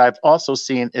standpoint, what I've also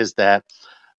seen is that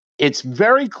it's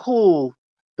very cool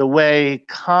the way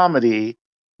comedy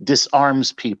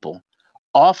disarms people.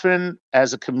 Often,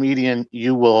 as a comedian,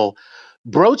 you will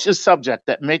broach a subject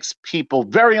that makes people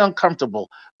very uncomfortable,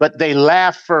 but they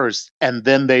laugh first and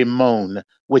then they moan,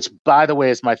 which, by the way,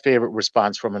 is my favorite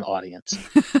response from an audience,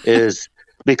 is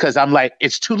because I'm like,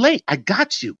 it's too late. I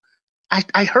got you.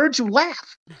 I heard you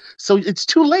laugh. So it's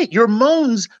too late. Your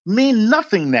moans mean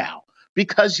nothing now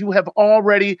because you have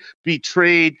already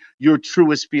betrayed your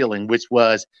truest feeling, which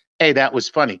was, hey, that was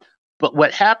funny. But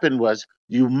what happened was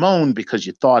you moaned because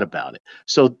you thought about it.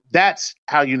 So that's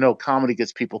how you know comedy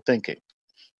gets people thinking.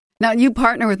 Now, you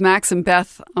partner with Max and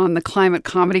Beth on the climate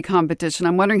comedy competition.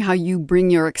 I'm wondering how you bring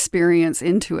your experience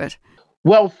into it.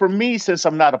 Well, for me, since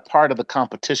I'm not a part of the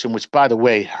competition, which, by the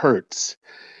way, hurts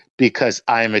because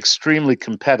I am extremely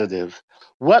competitive,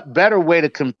 what better way to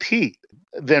compete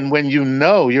than when you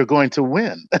know you're going to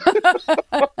win?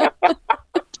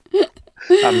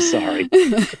 I'm sorry.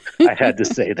 I had to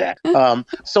say that.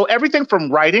 So everything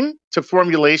from writing to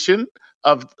formulation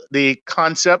of the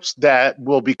concepts that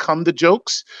will become the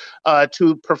jokes,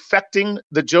 to perfecting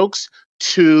the jokes,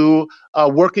 to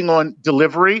working on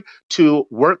delivery, to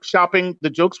workshopping the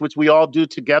jokes, which we all do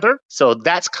together. So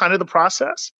that's kind of the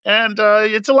process. And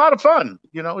it's a lot of fun.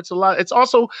 You know, it's a lot. It's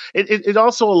also, it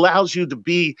also allows you to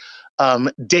be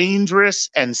dangerous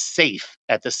and safe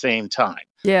at the same time.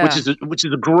 Yeah. Which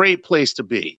is a great place to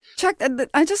be. Chuck,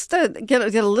 I just get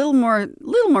a little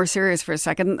more serious for a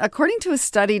second. According to a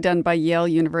study done by Yale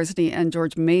University and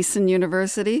George Mason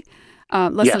University,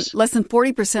 less than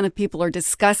 40% of people are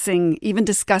discussing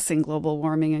global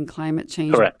warming and climate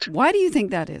change. Correct. Why do you think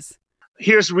that is?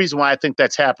 Here's the reason why I think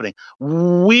that's happening.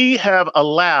 We have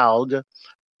allowed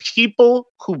people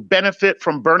who benefit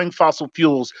from burning fossil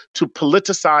fuels to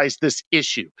politicize this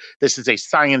issue. This is a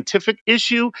scientific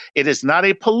issue. It is not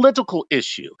a political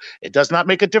issue. It does not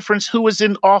make a difference who is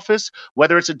in office,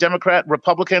 whether it's a Democrat,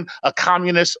 Republican, a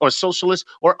communist, or socialist,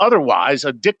 or otherwise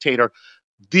a dictator.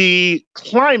 The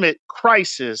climate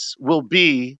crisis will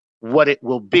be what it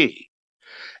will be.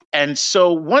 And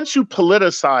so once you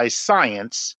politicize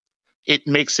science, it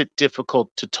makes it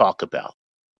difficult to talk about.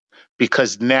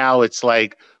 Because now it's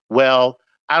like, well,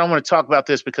 I don't want to talk about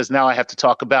this because now I have to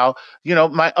talk about,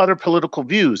 my other political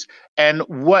views. And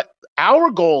what our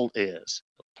goal is,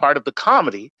 part of the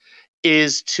comedy,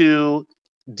 is to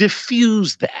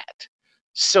diffuse that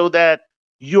so that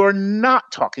you're not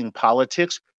talking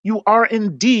politics. You are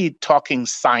indeed talking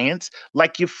science,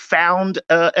 like you found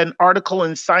an article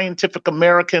in Scientific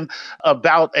American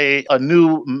about a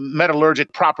new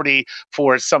metallurgic property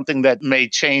for something that may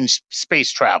change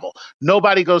space travel.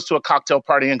 Nobody goes to a cocktail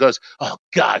party and goes, oh,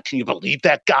 God, can you believe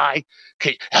that guy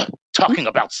talking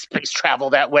about space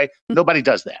travel that way? Nobody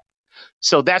does that.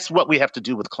 So that's what we have to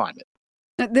do with climate.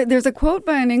 There's a quote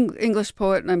by an English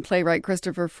poet and playwright,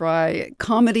 Christopher Fry.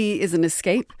 Comedy is an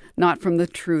escape, not from the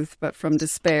truth, but from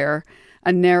despair,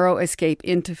 a narrow escape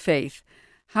into faith.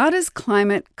 How does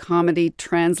climate comedy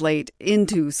translate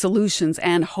into solutions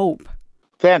and hope?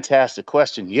 Fantastic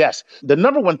question. Yes. The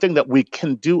number one thing that we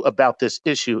can do about this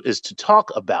issue is to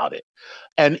talk about it.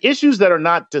 And issues that are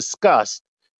not discussed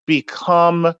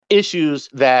become issues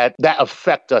that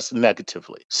affect us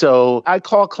negatively. So I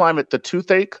call climate the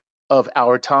toothache of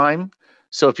our time.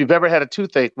 So if you've ever had a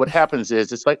toothache, what happens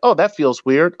is it's like, oh, that feels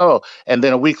weird. Oh, and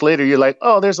then a week later, you're like,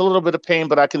 oh, there's a little bit of pain,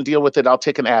 but I can deal with it. I'll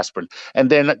take an aspirin. And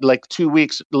then like 2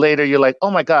 weeks later, you're like, oh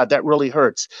my God, that really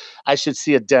hurts. I should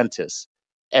see a dentist.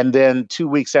 And then 2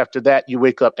 weeks after that, you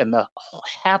wake up and the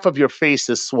half of your face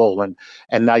is swollen.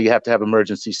 And now you have to have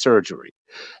emergency surgery.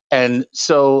 And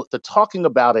so the talking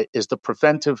about it is the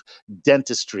preventive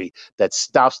dentistry that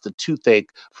stops the toothache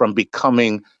from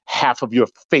becoming half of your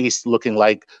face looking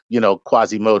like,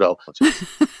 Quasimodo.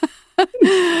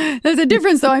 There's a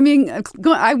difference, though. I mean,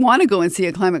 I want to go and see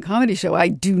a climate comedy show. I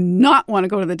do not want to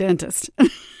go to the dentist.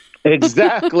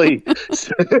 Exactly.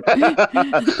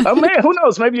 Oh man, who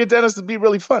knows? Maybe your dentist would be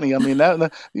really funny. I mean,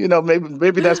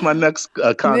 maybe that's my next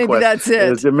conquest. Maybe that's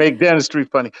it. Is to make dentistry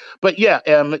funny. But yeah,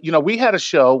 we had a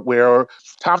show where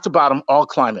top to bottom, all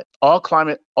climate, all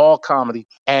comedy,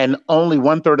 and only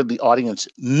 1/3 of the audience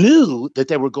knew that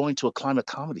they were going to a climate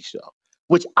comedy show,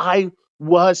 which I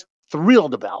was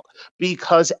thrilled about,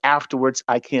 because afterwards,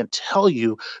 I can't tell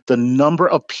you the number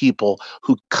of people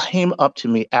who came up to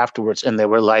me afterwards and they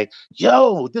were like,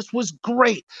 yo, this was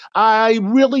great. I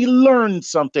really learned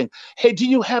something. Hey, do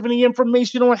you have any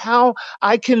information on how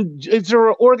is there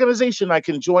an organization I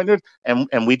can join it?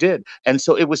 And we did. And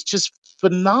so it was just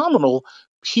phenomenal.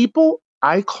 People,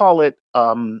 I call it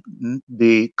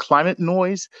the climate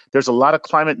noise. There's a lot of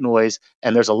climate noise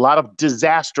and there's a lot of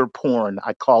disaster porn.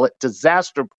 I call it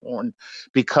disaster porn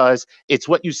because it's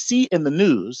what you see in the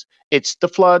news. It's the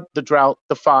flood, the drought,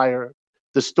 the fire,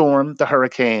 the storm, the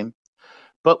hurricane.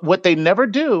 But what they never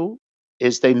do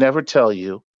is they never tell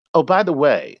you, oh, by the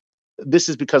way, this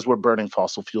is because we're burning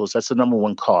fossil fuels. That's the number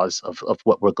one cause of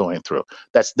what we're going through.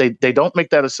 They don't make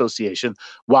that association.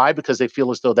 Why? Because they feel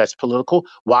as though that's political.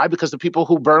 Why? Because the people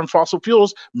who burn fossil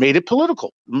fuels made it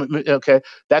political. Okay,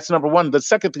 that's number one. The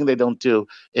second thing they don't do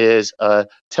is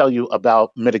tell you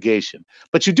about mitigation.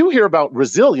 But you do hear about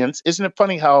resilience. Isn't it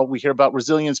funny how we hear about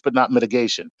resilience but not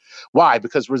mitigation? Why?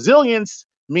 Because resilience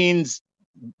means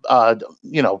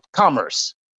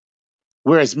commerce.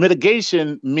 Whereas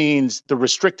mitigation means the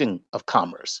restricting of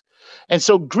commerce. And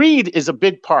so greed is a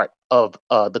big part of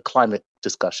the climate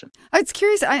discussion. It's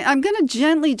curious. I'm going to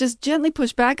gently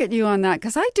push back at you on that,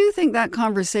 because I do think that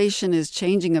conversation is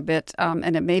changing a bit,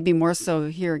 and it may be more so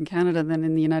here in Canada than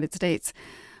in the United States.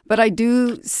 But I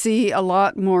do see a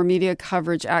lot more media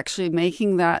coverage actually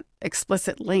making that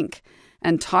explicit link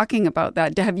and talking about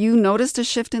that. Have you noticed a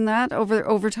shift in that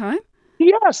over time?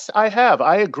 Yes, I have.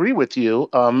 I agree with you,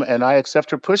 and I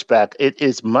accept your pushback. It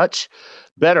is much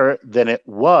better than it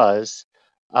was,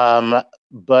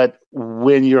 but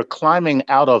when you're climbing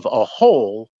out of a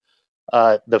hole,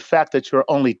 the fact that you're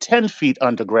only 10 feet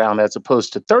underground as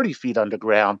opposed to 30 feet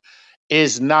underground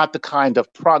is not the kind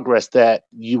of progress that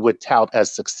you would tout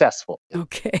as successful.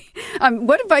 Okay.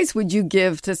 What advice would you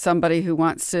give to somebody who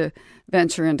wants to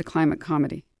venture into climate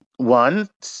comedy? One,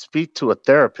 speak to a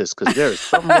therapist, because there is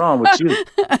something wrong with you.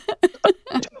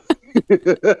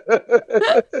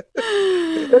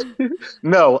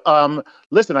 No,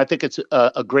 listen, I think it's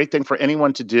a great thing for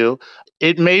anyone to do.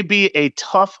 It may be a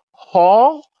tough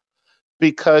haul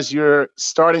because you're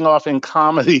starting off in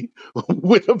comedy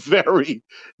with a very,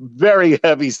 very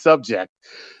heavy subject.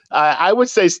 I would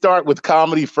say start with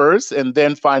comedy first and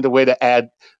then find a way to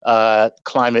add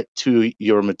climate to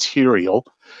your material.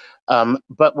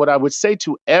 But what I would say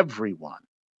to everyone,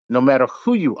 no matter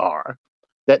who you are,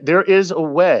 that there is a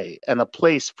way and a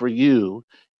place for you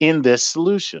in this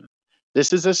solution.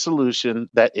 This is a solution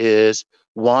that is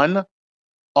 1,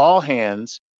 all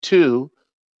hands, 2,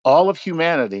 all of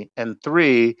humanity, and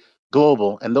 3,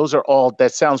 global. And those are all,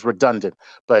 that sounds redundant,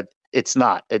 but it's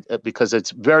not, because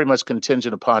it's very much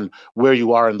contingent upon where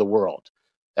you are in the world.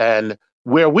 And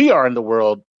where we are in the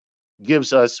world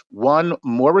gives us, 1,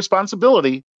 more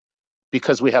responsibility,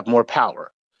 because we have more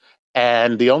power.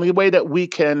 And the only way that we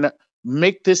can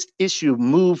make this issue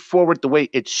move forward the way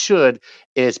it should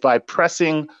is by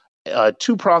pressing a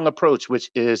 2-prong approach, which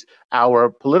is our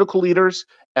political leaders,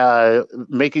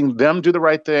 making them do the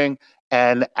right thing,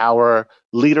 and our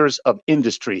leaders of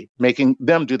industry, making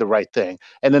them do the right thing.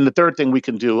 And then the third thing we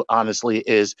can do, honestly,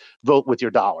 is vote with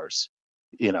your dollars,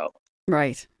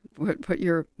 Right. Put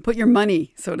your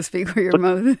money, so to speak, where your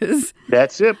mouth is.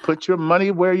 That's it. Put your money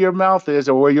where your mouth is,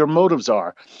 or where your motives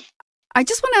are. I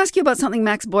just want to ask you about something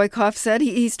Max Boykoff said.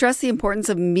 He stressed the importance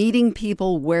of meeting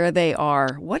people where they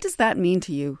are. What does that mean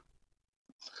to you?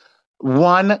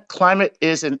 1, climate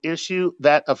is an issue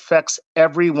that affects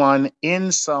everyone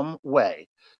in some way.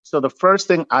 So the first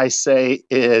thing I say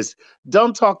is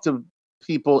don't talk to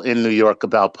people in New York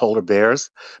about polar bears,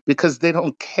 because they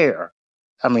don't care.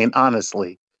 I mean,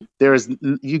 honestly,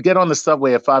 you get on the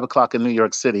subway at 5 o'clock in New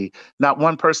York City, not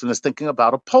one person is thinking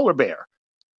about a polar bear.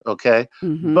 Okay.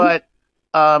 Mm-hmm. But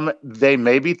they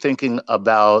may be thinking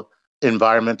about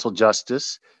environmental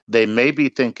justice. They may be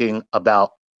thinking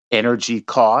about energy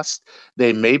cost.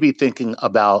 They may be thinking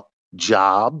about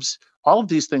jobs. All of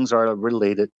these things are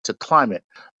related to climate.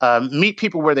 Meet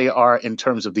people where they are in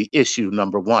terms of the issue,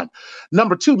 number one.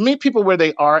 Number two, meet people where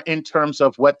they are in terms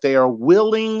of what they are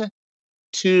willing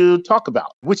to talk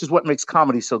about, which is what makes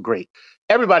comedy so great.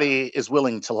 Everybody is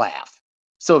willing to laugh.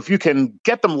 So if you can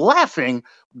get them laughing,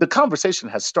 the conversation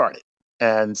has started.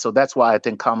 And so that's why I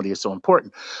think comedy is so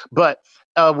important. But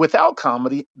without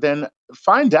comedy, then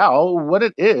find out what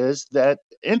it is that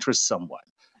interests someone.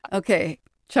 Okay,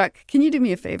 Chuck, can you do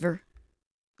me a favor?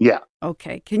 Yeah.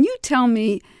 Okay, can you tell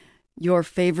me your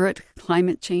favorite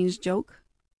climate change joke?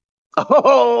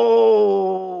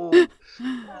 Oh!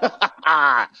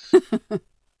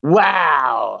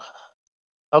 Wow.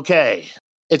 Okay.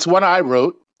 It's one I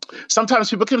wrote. Sometimes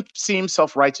people can seem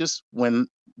self-righteous when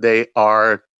they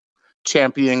are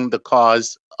championing the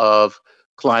cause of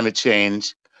climate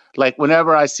change. Like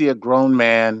whenever I see a grown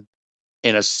man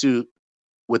in a suit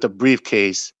with a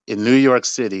briefcase in New York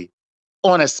City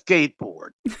on a skateboard,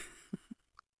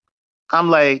 I'm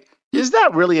like, is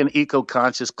that really an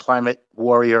eco-conscious climate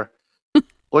warrior?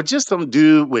 Or just some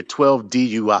dude with 12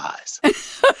 DUIs?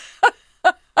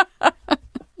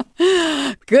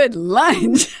 Good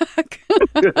line, Chuck.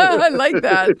 I like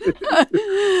that.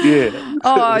 Yeah.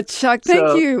 Oh, Chuck,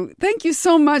 thank you. Thank you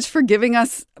so much for giving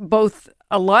us both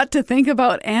a lot to think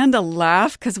about and a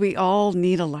laugh, because we all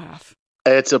need a laugh.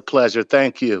 It's a pleasure.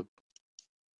 Thank you.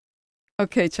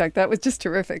 Okay, Chuck, that was just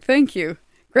terrific. Thank you.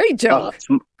 Great joke.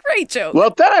 Great joke.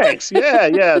 Well, thanks.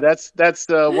 Yeah. That's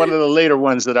one of the later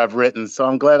ones that I've written. So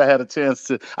I'm glad I had a chance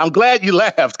to. I'm glad you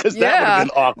laughed, because that would have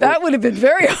been awkward. That would have been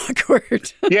very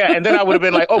awkward. Yeah, and then I would have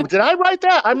been like, "Oh, did I write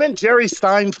that? I meant Jerry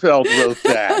Seinfeld wrote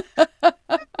that."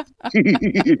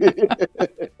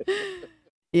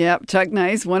 Yep, Chuck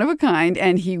Nice, one of a kind,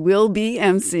 and he will be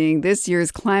emceeing this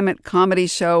year's climate comedy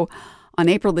show on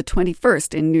April the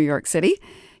 21st in New York City.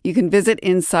 You can visit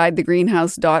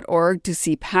InsideTheGreenhouse.org to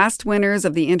see past winners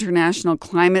of the International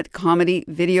Climate Comedy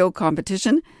Video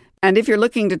Competition. And if you're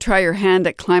looking to try your hand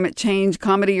at climate change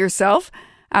comedy yourself,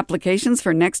 applications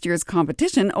for next year's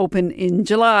competition open in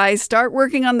July. Start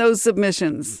working on those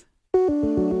submissions.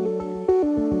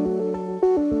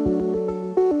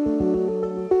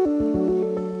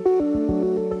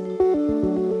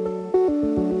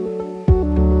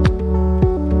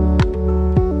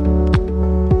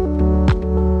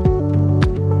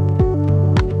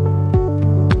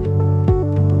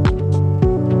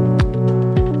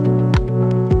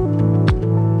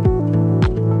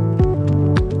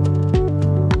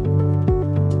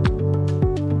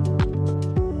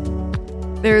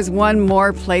 There's one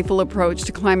more playful approach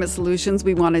to climate solutions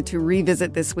we wanted to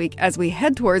revisit this week as we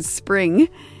head towards spring.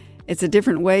 It's a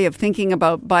different way of thinking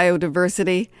about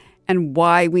biodiversity and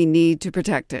why we need to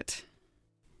protect it.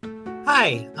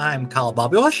 Hi, I'm Kyle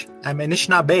Babiwash. I'm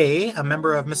Anishinaabe, a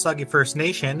member of Mississauga First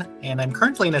Nation, and I'm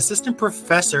currently an assistant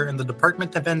professor in the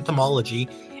Department of Entomology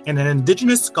and an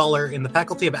Indigenous scholar in the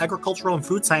Faculty of Agricultural and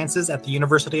Food Sciences at the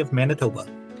University of Manitoba.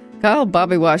 Kyle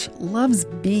Babiwash loves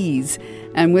bees,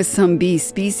 and with some bee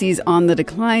species on the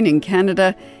decline in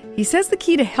Canada, he says the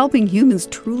key to helping humans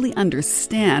truly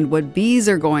understand what bees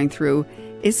are going through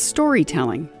is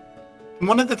storytelling.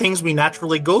 One of the things we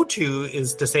naturally go to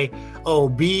is to say, oh,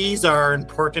 bees are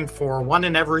important for 1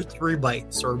 in every 3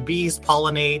 bites, or bees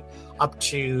pollinate up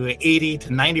to 80 to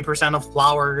 90% of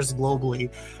flowers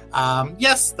globally.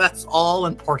 Yes, that's all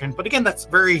important, but again, that's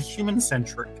very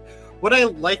human-centric. What I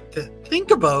like to think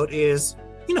about is,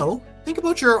 think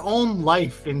about your own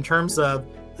life in terms of,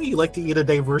 you like to eat a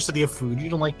diversity of food. You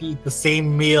don't like to eat the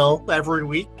same meal every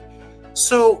week.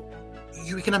 So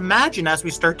you can imagine as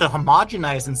we start to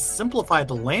homogenize and simplify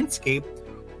the landscape,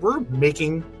 we're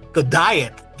making the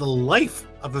diet, the life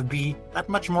of a bee, that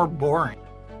much more boring.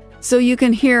 So you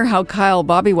can hear how Kyle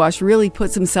Babiwash really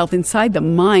puts himself inside the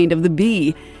mind of the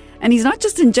bee. And he's not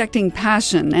just injecting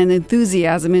passion and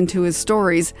enthusiasm into his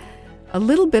stories. A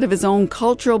little bit of his own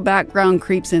cultural background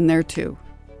creeps in there too.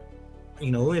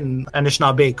 In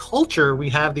Anishinaabe culture, we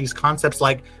have these concepts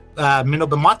like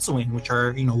Minobimatsuin, which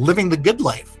are, living the good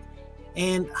life.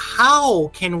 And how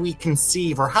can we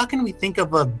conceive, or how can we think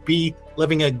of a bee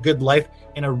living a good life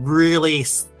in a really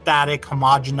static,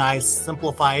 homogenized,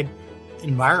 simplified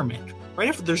environment? Right?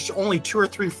 If there's only 2 or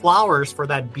 3 flowers for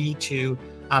that bee to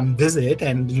visit,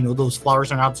 and those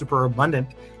flowers are not super abundant,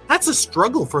 that's a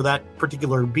struggle for that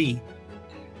particular bee.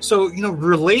 So,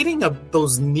 relating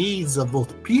those needs of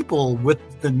both people with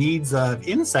the needs of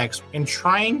insects and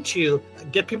trying to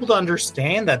get people to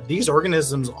understand that these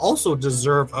organisms also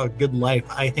deserve a good life,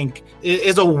 I think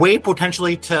is a way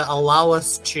potentially to allow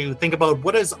us to think about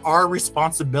what is our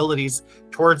responsibilities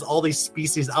towards all these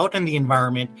species out in the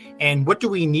environment, and what do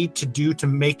we need to do to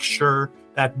make sure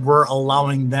that we're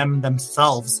allowing them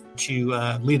themselves to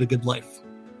lead a good life.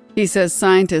 He says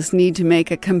scientists need to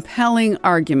make a compelling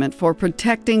argument for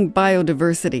protecting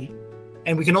biodiversity.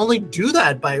 And we can only do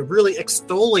that by really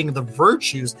extolling the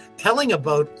virtues, telling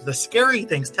about the scary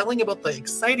things, telling about the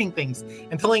exciting things,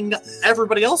 and telling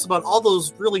everybody else about all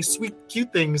those really sweet,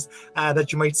 cute things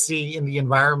that you might see in the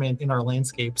environment, in our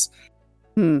landscapes.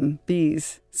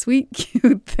 Bees. Sweet,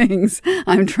 cute things.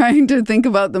 I'm trying to think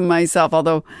about them myself,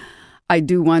 although I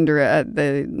do wonder at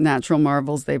the natural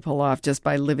marvels they pull off just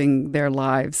by living their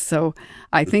lives. So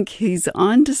I think he's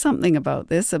on to something about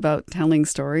this, about telling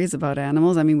stories about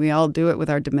animals. I mean, we all do it with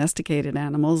our domesticated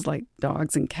animals like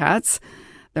dogs and cats.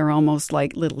 They're almost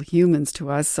like little humans to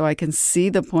us. So I can see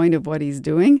the point of what he's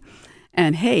doing.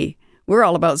 And hey, we're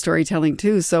all about storytelling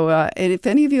too. So if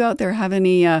any of you out there have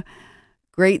any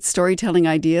great storytelling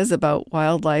ideas about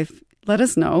wildlife, let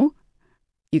us know.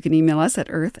 You can email us at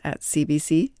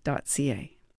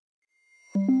earth@cbc.ca.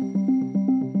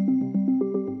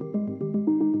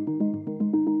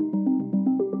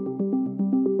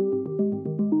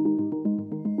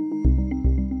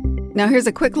 Now here's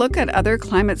a quick look at other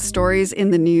climate stories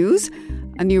in the news.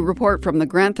 A new report from the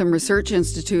Grantham Research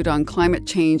Institute on Climate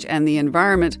Change and the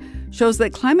Environment shows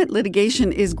that climate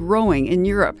litigation is growing in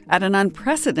Europe at an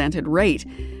unprecedented rate.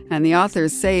 And the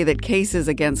authors say that cases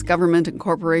against government and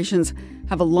corporations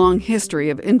have a long history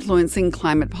of influencing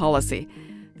climate policy.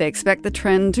 They expect the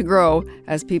trend to grow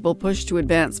as people push to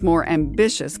advance more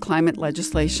ambitious climate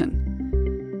legislation.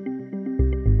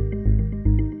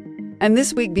 And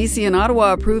this week, BC and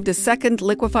Ottawa approved a second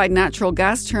liquefied natural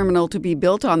gas terminal to be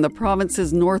built on the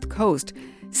province's north coast.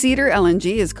 Cedar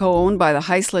LNG is co-owned by the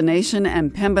Haisla Nation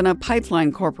and Pembina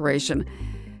Pipeline Corporation.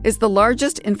 It's the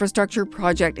largest infrastructure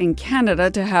project in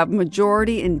Canada to have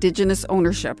majority Indigenous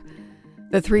ownership.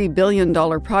 The $3 billion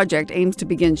project aims to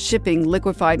begin shipping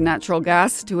liquefied natural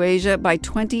gas to Asia by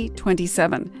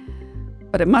 2027.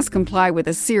 But it must comply with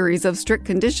a series of strict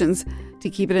conditions to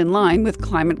keep it in line with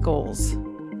climate goals.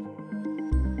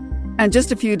 And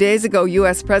just a few days ago,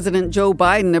 U.S. President Joe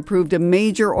Biden approved a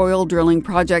major oil drilling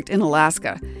project in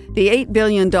Alaska. The $8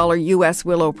 billion U.S.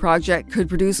 Willow project could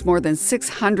produce more than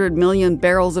 600 million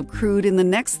barrels of crude in the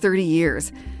next 30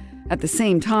 years. At the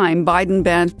same time, Biden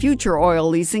banned future oil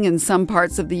leasing in some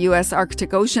parts of the U.S.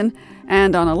 Arctic Ocean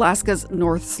and on Alaska's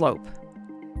North Slope.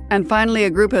 And finally, a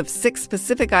group of 6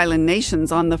 Pacific Island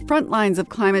nations on the front lines of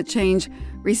climate change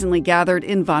recently gathered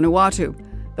in Vanuatu.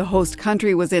 The host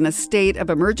country was in a state of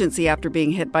emergency after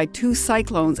being hit by 2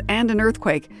 cyclones and an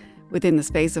earthquake within the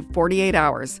space of 48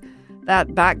 hours.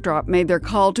 That backdrop made their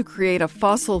call to create a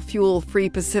fossil fuel-free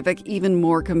Pacific even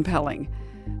more compelling.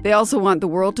 They also want the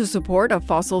world to support a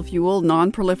fossil fuel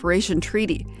non-proliferation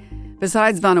treaty.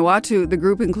 Besides Vanuatu, the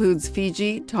group includes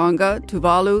Fiji, Tonga,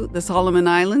 Tuvalu, the Solomon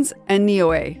Islands, and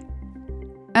Niue.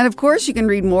 And of course, you can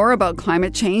read more about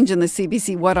climate change in the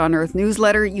CBC What on Earth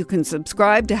newsletter. You can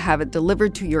subscribe to have it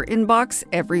delivered to your inbox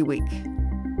every week.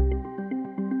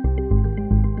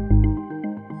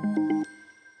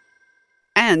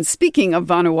 And speaking of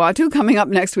Vanuatu, coming up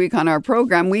next week on our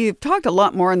program, we've talked a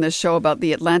lot more in this show about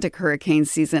the Atlantic hurricane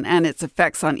season and its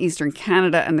effects on eastern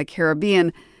Canada and the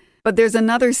Caribbean. But there's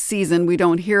another season we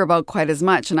don't hear about quite as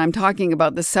much, and I'm talking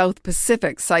about the South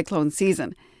Pacific cyclone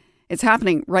season. It's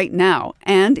happening right now,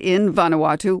 and in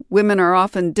Vanuatu, women are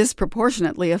often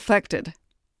disproportionately affected.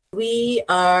 We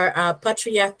are a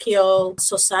patriarchal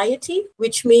society,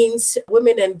 which means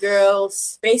women and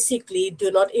girls basically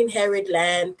do not inherit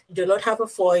land, do not have a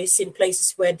voice in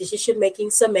places where decision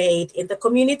makings are made in the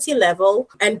community level,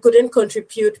 and couldn't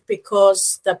contribute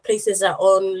because the places are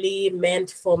only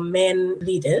meant for men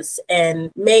leaders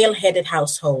and male-headed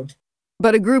household.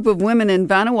 But a group of women in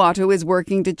Vanuatu is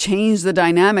working to change the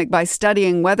dynamic by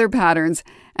studying weather patterns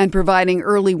and providing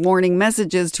early warning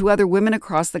messages to other women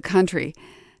across the country.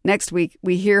 Next week,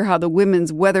 we hear how the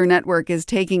Women's Weather Network is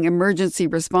taking emergency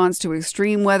response to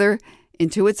extreme weather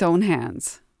into its own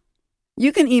hands.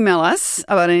 You can email us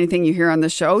about anything you hear on the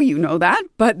show, you know that,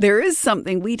 but there is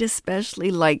something we'd especially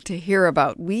like to hear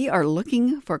about. We are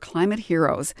looking for climate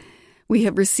heroes. We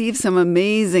have received some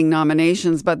amazing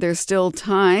nominations, but there's still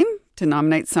time to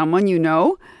nominate someone you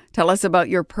know. Tell us about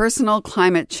your personal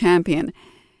climate champion.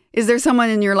 Is there someone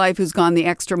in your life who's gone the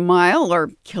extra mile or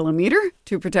kilometer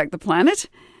to protect the planet?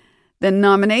 Then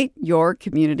nominate your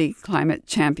community climate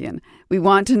champion. We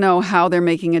want to know how they're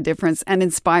making a difference and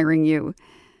inspiring you.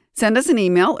 Send us an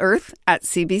email,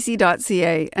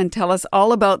 earth@cbc.ca, and tell us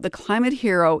all about the climate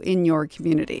hero in your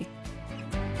community.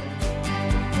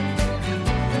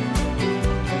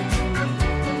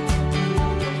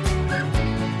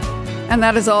 And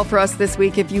that is all for us this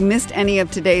week. If you missed any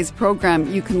of today's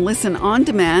program, you can listen on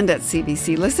demand at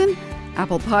CBC Listen,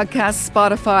 Apple Podcasts,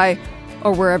 Spotify,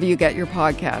 or wherever you get your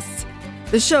podcasts.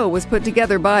 The show was put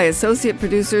together by associate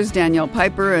producers Danielle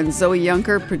Piper and Zoe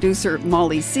Yunker, producer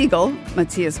Molly Siegel.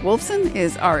 Matthias Wolfson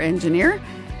is our engineer.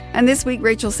 And this week,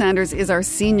 Rachel Sanders is our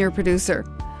senior producer.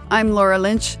 I'm Laura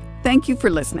Lynch. Thank you for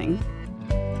listening.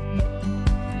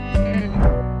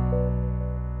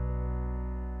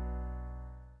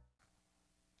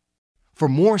 For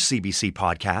more CBC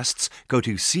podcasts, go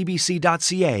to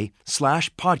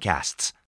cbc.ca/podcasts.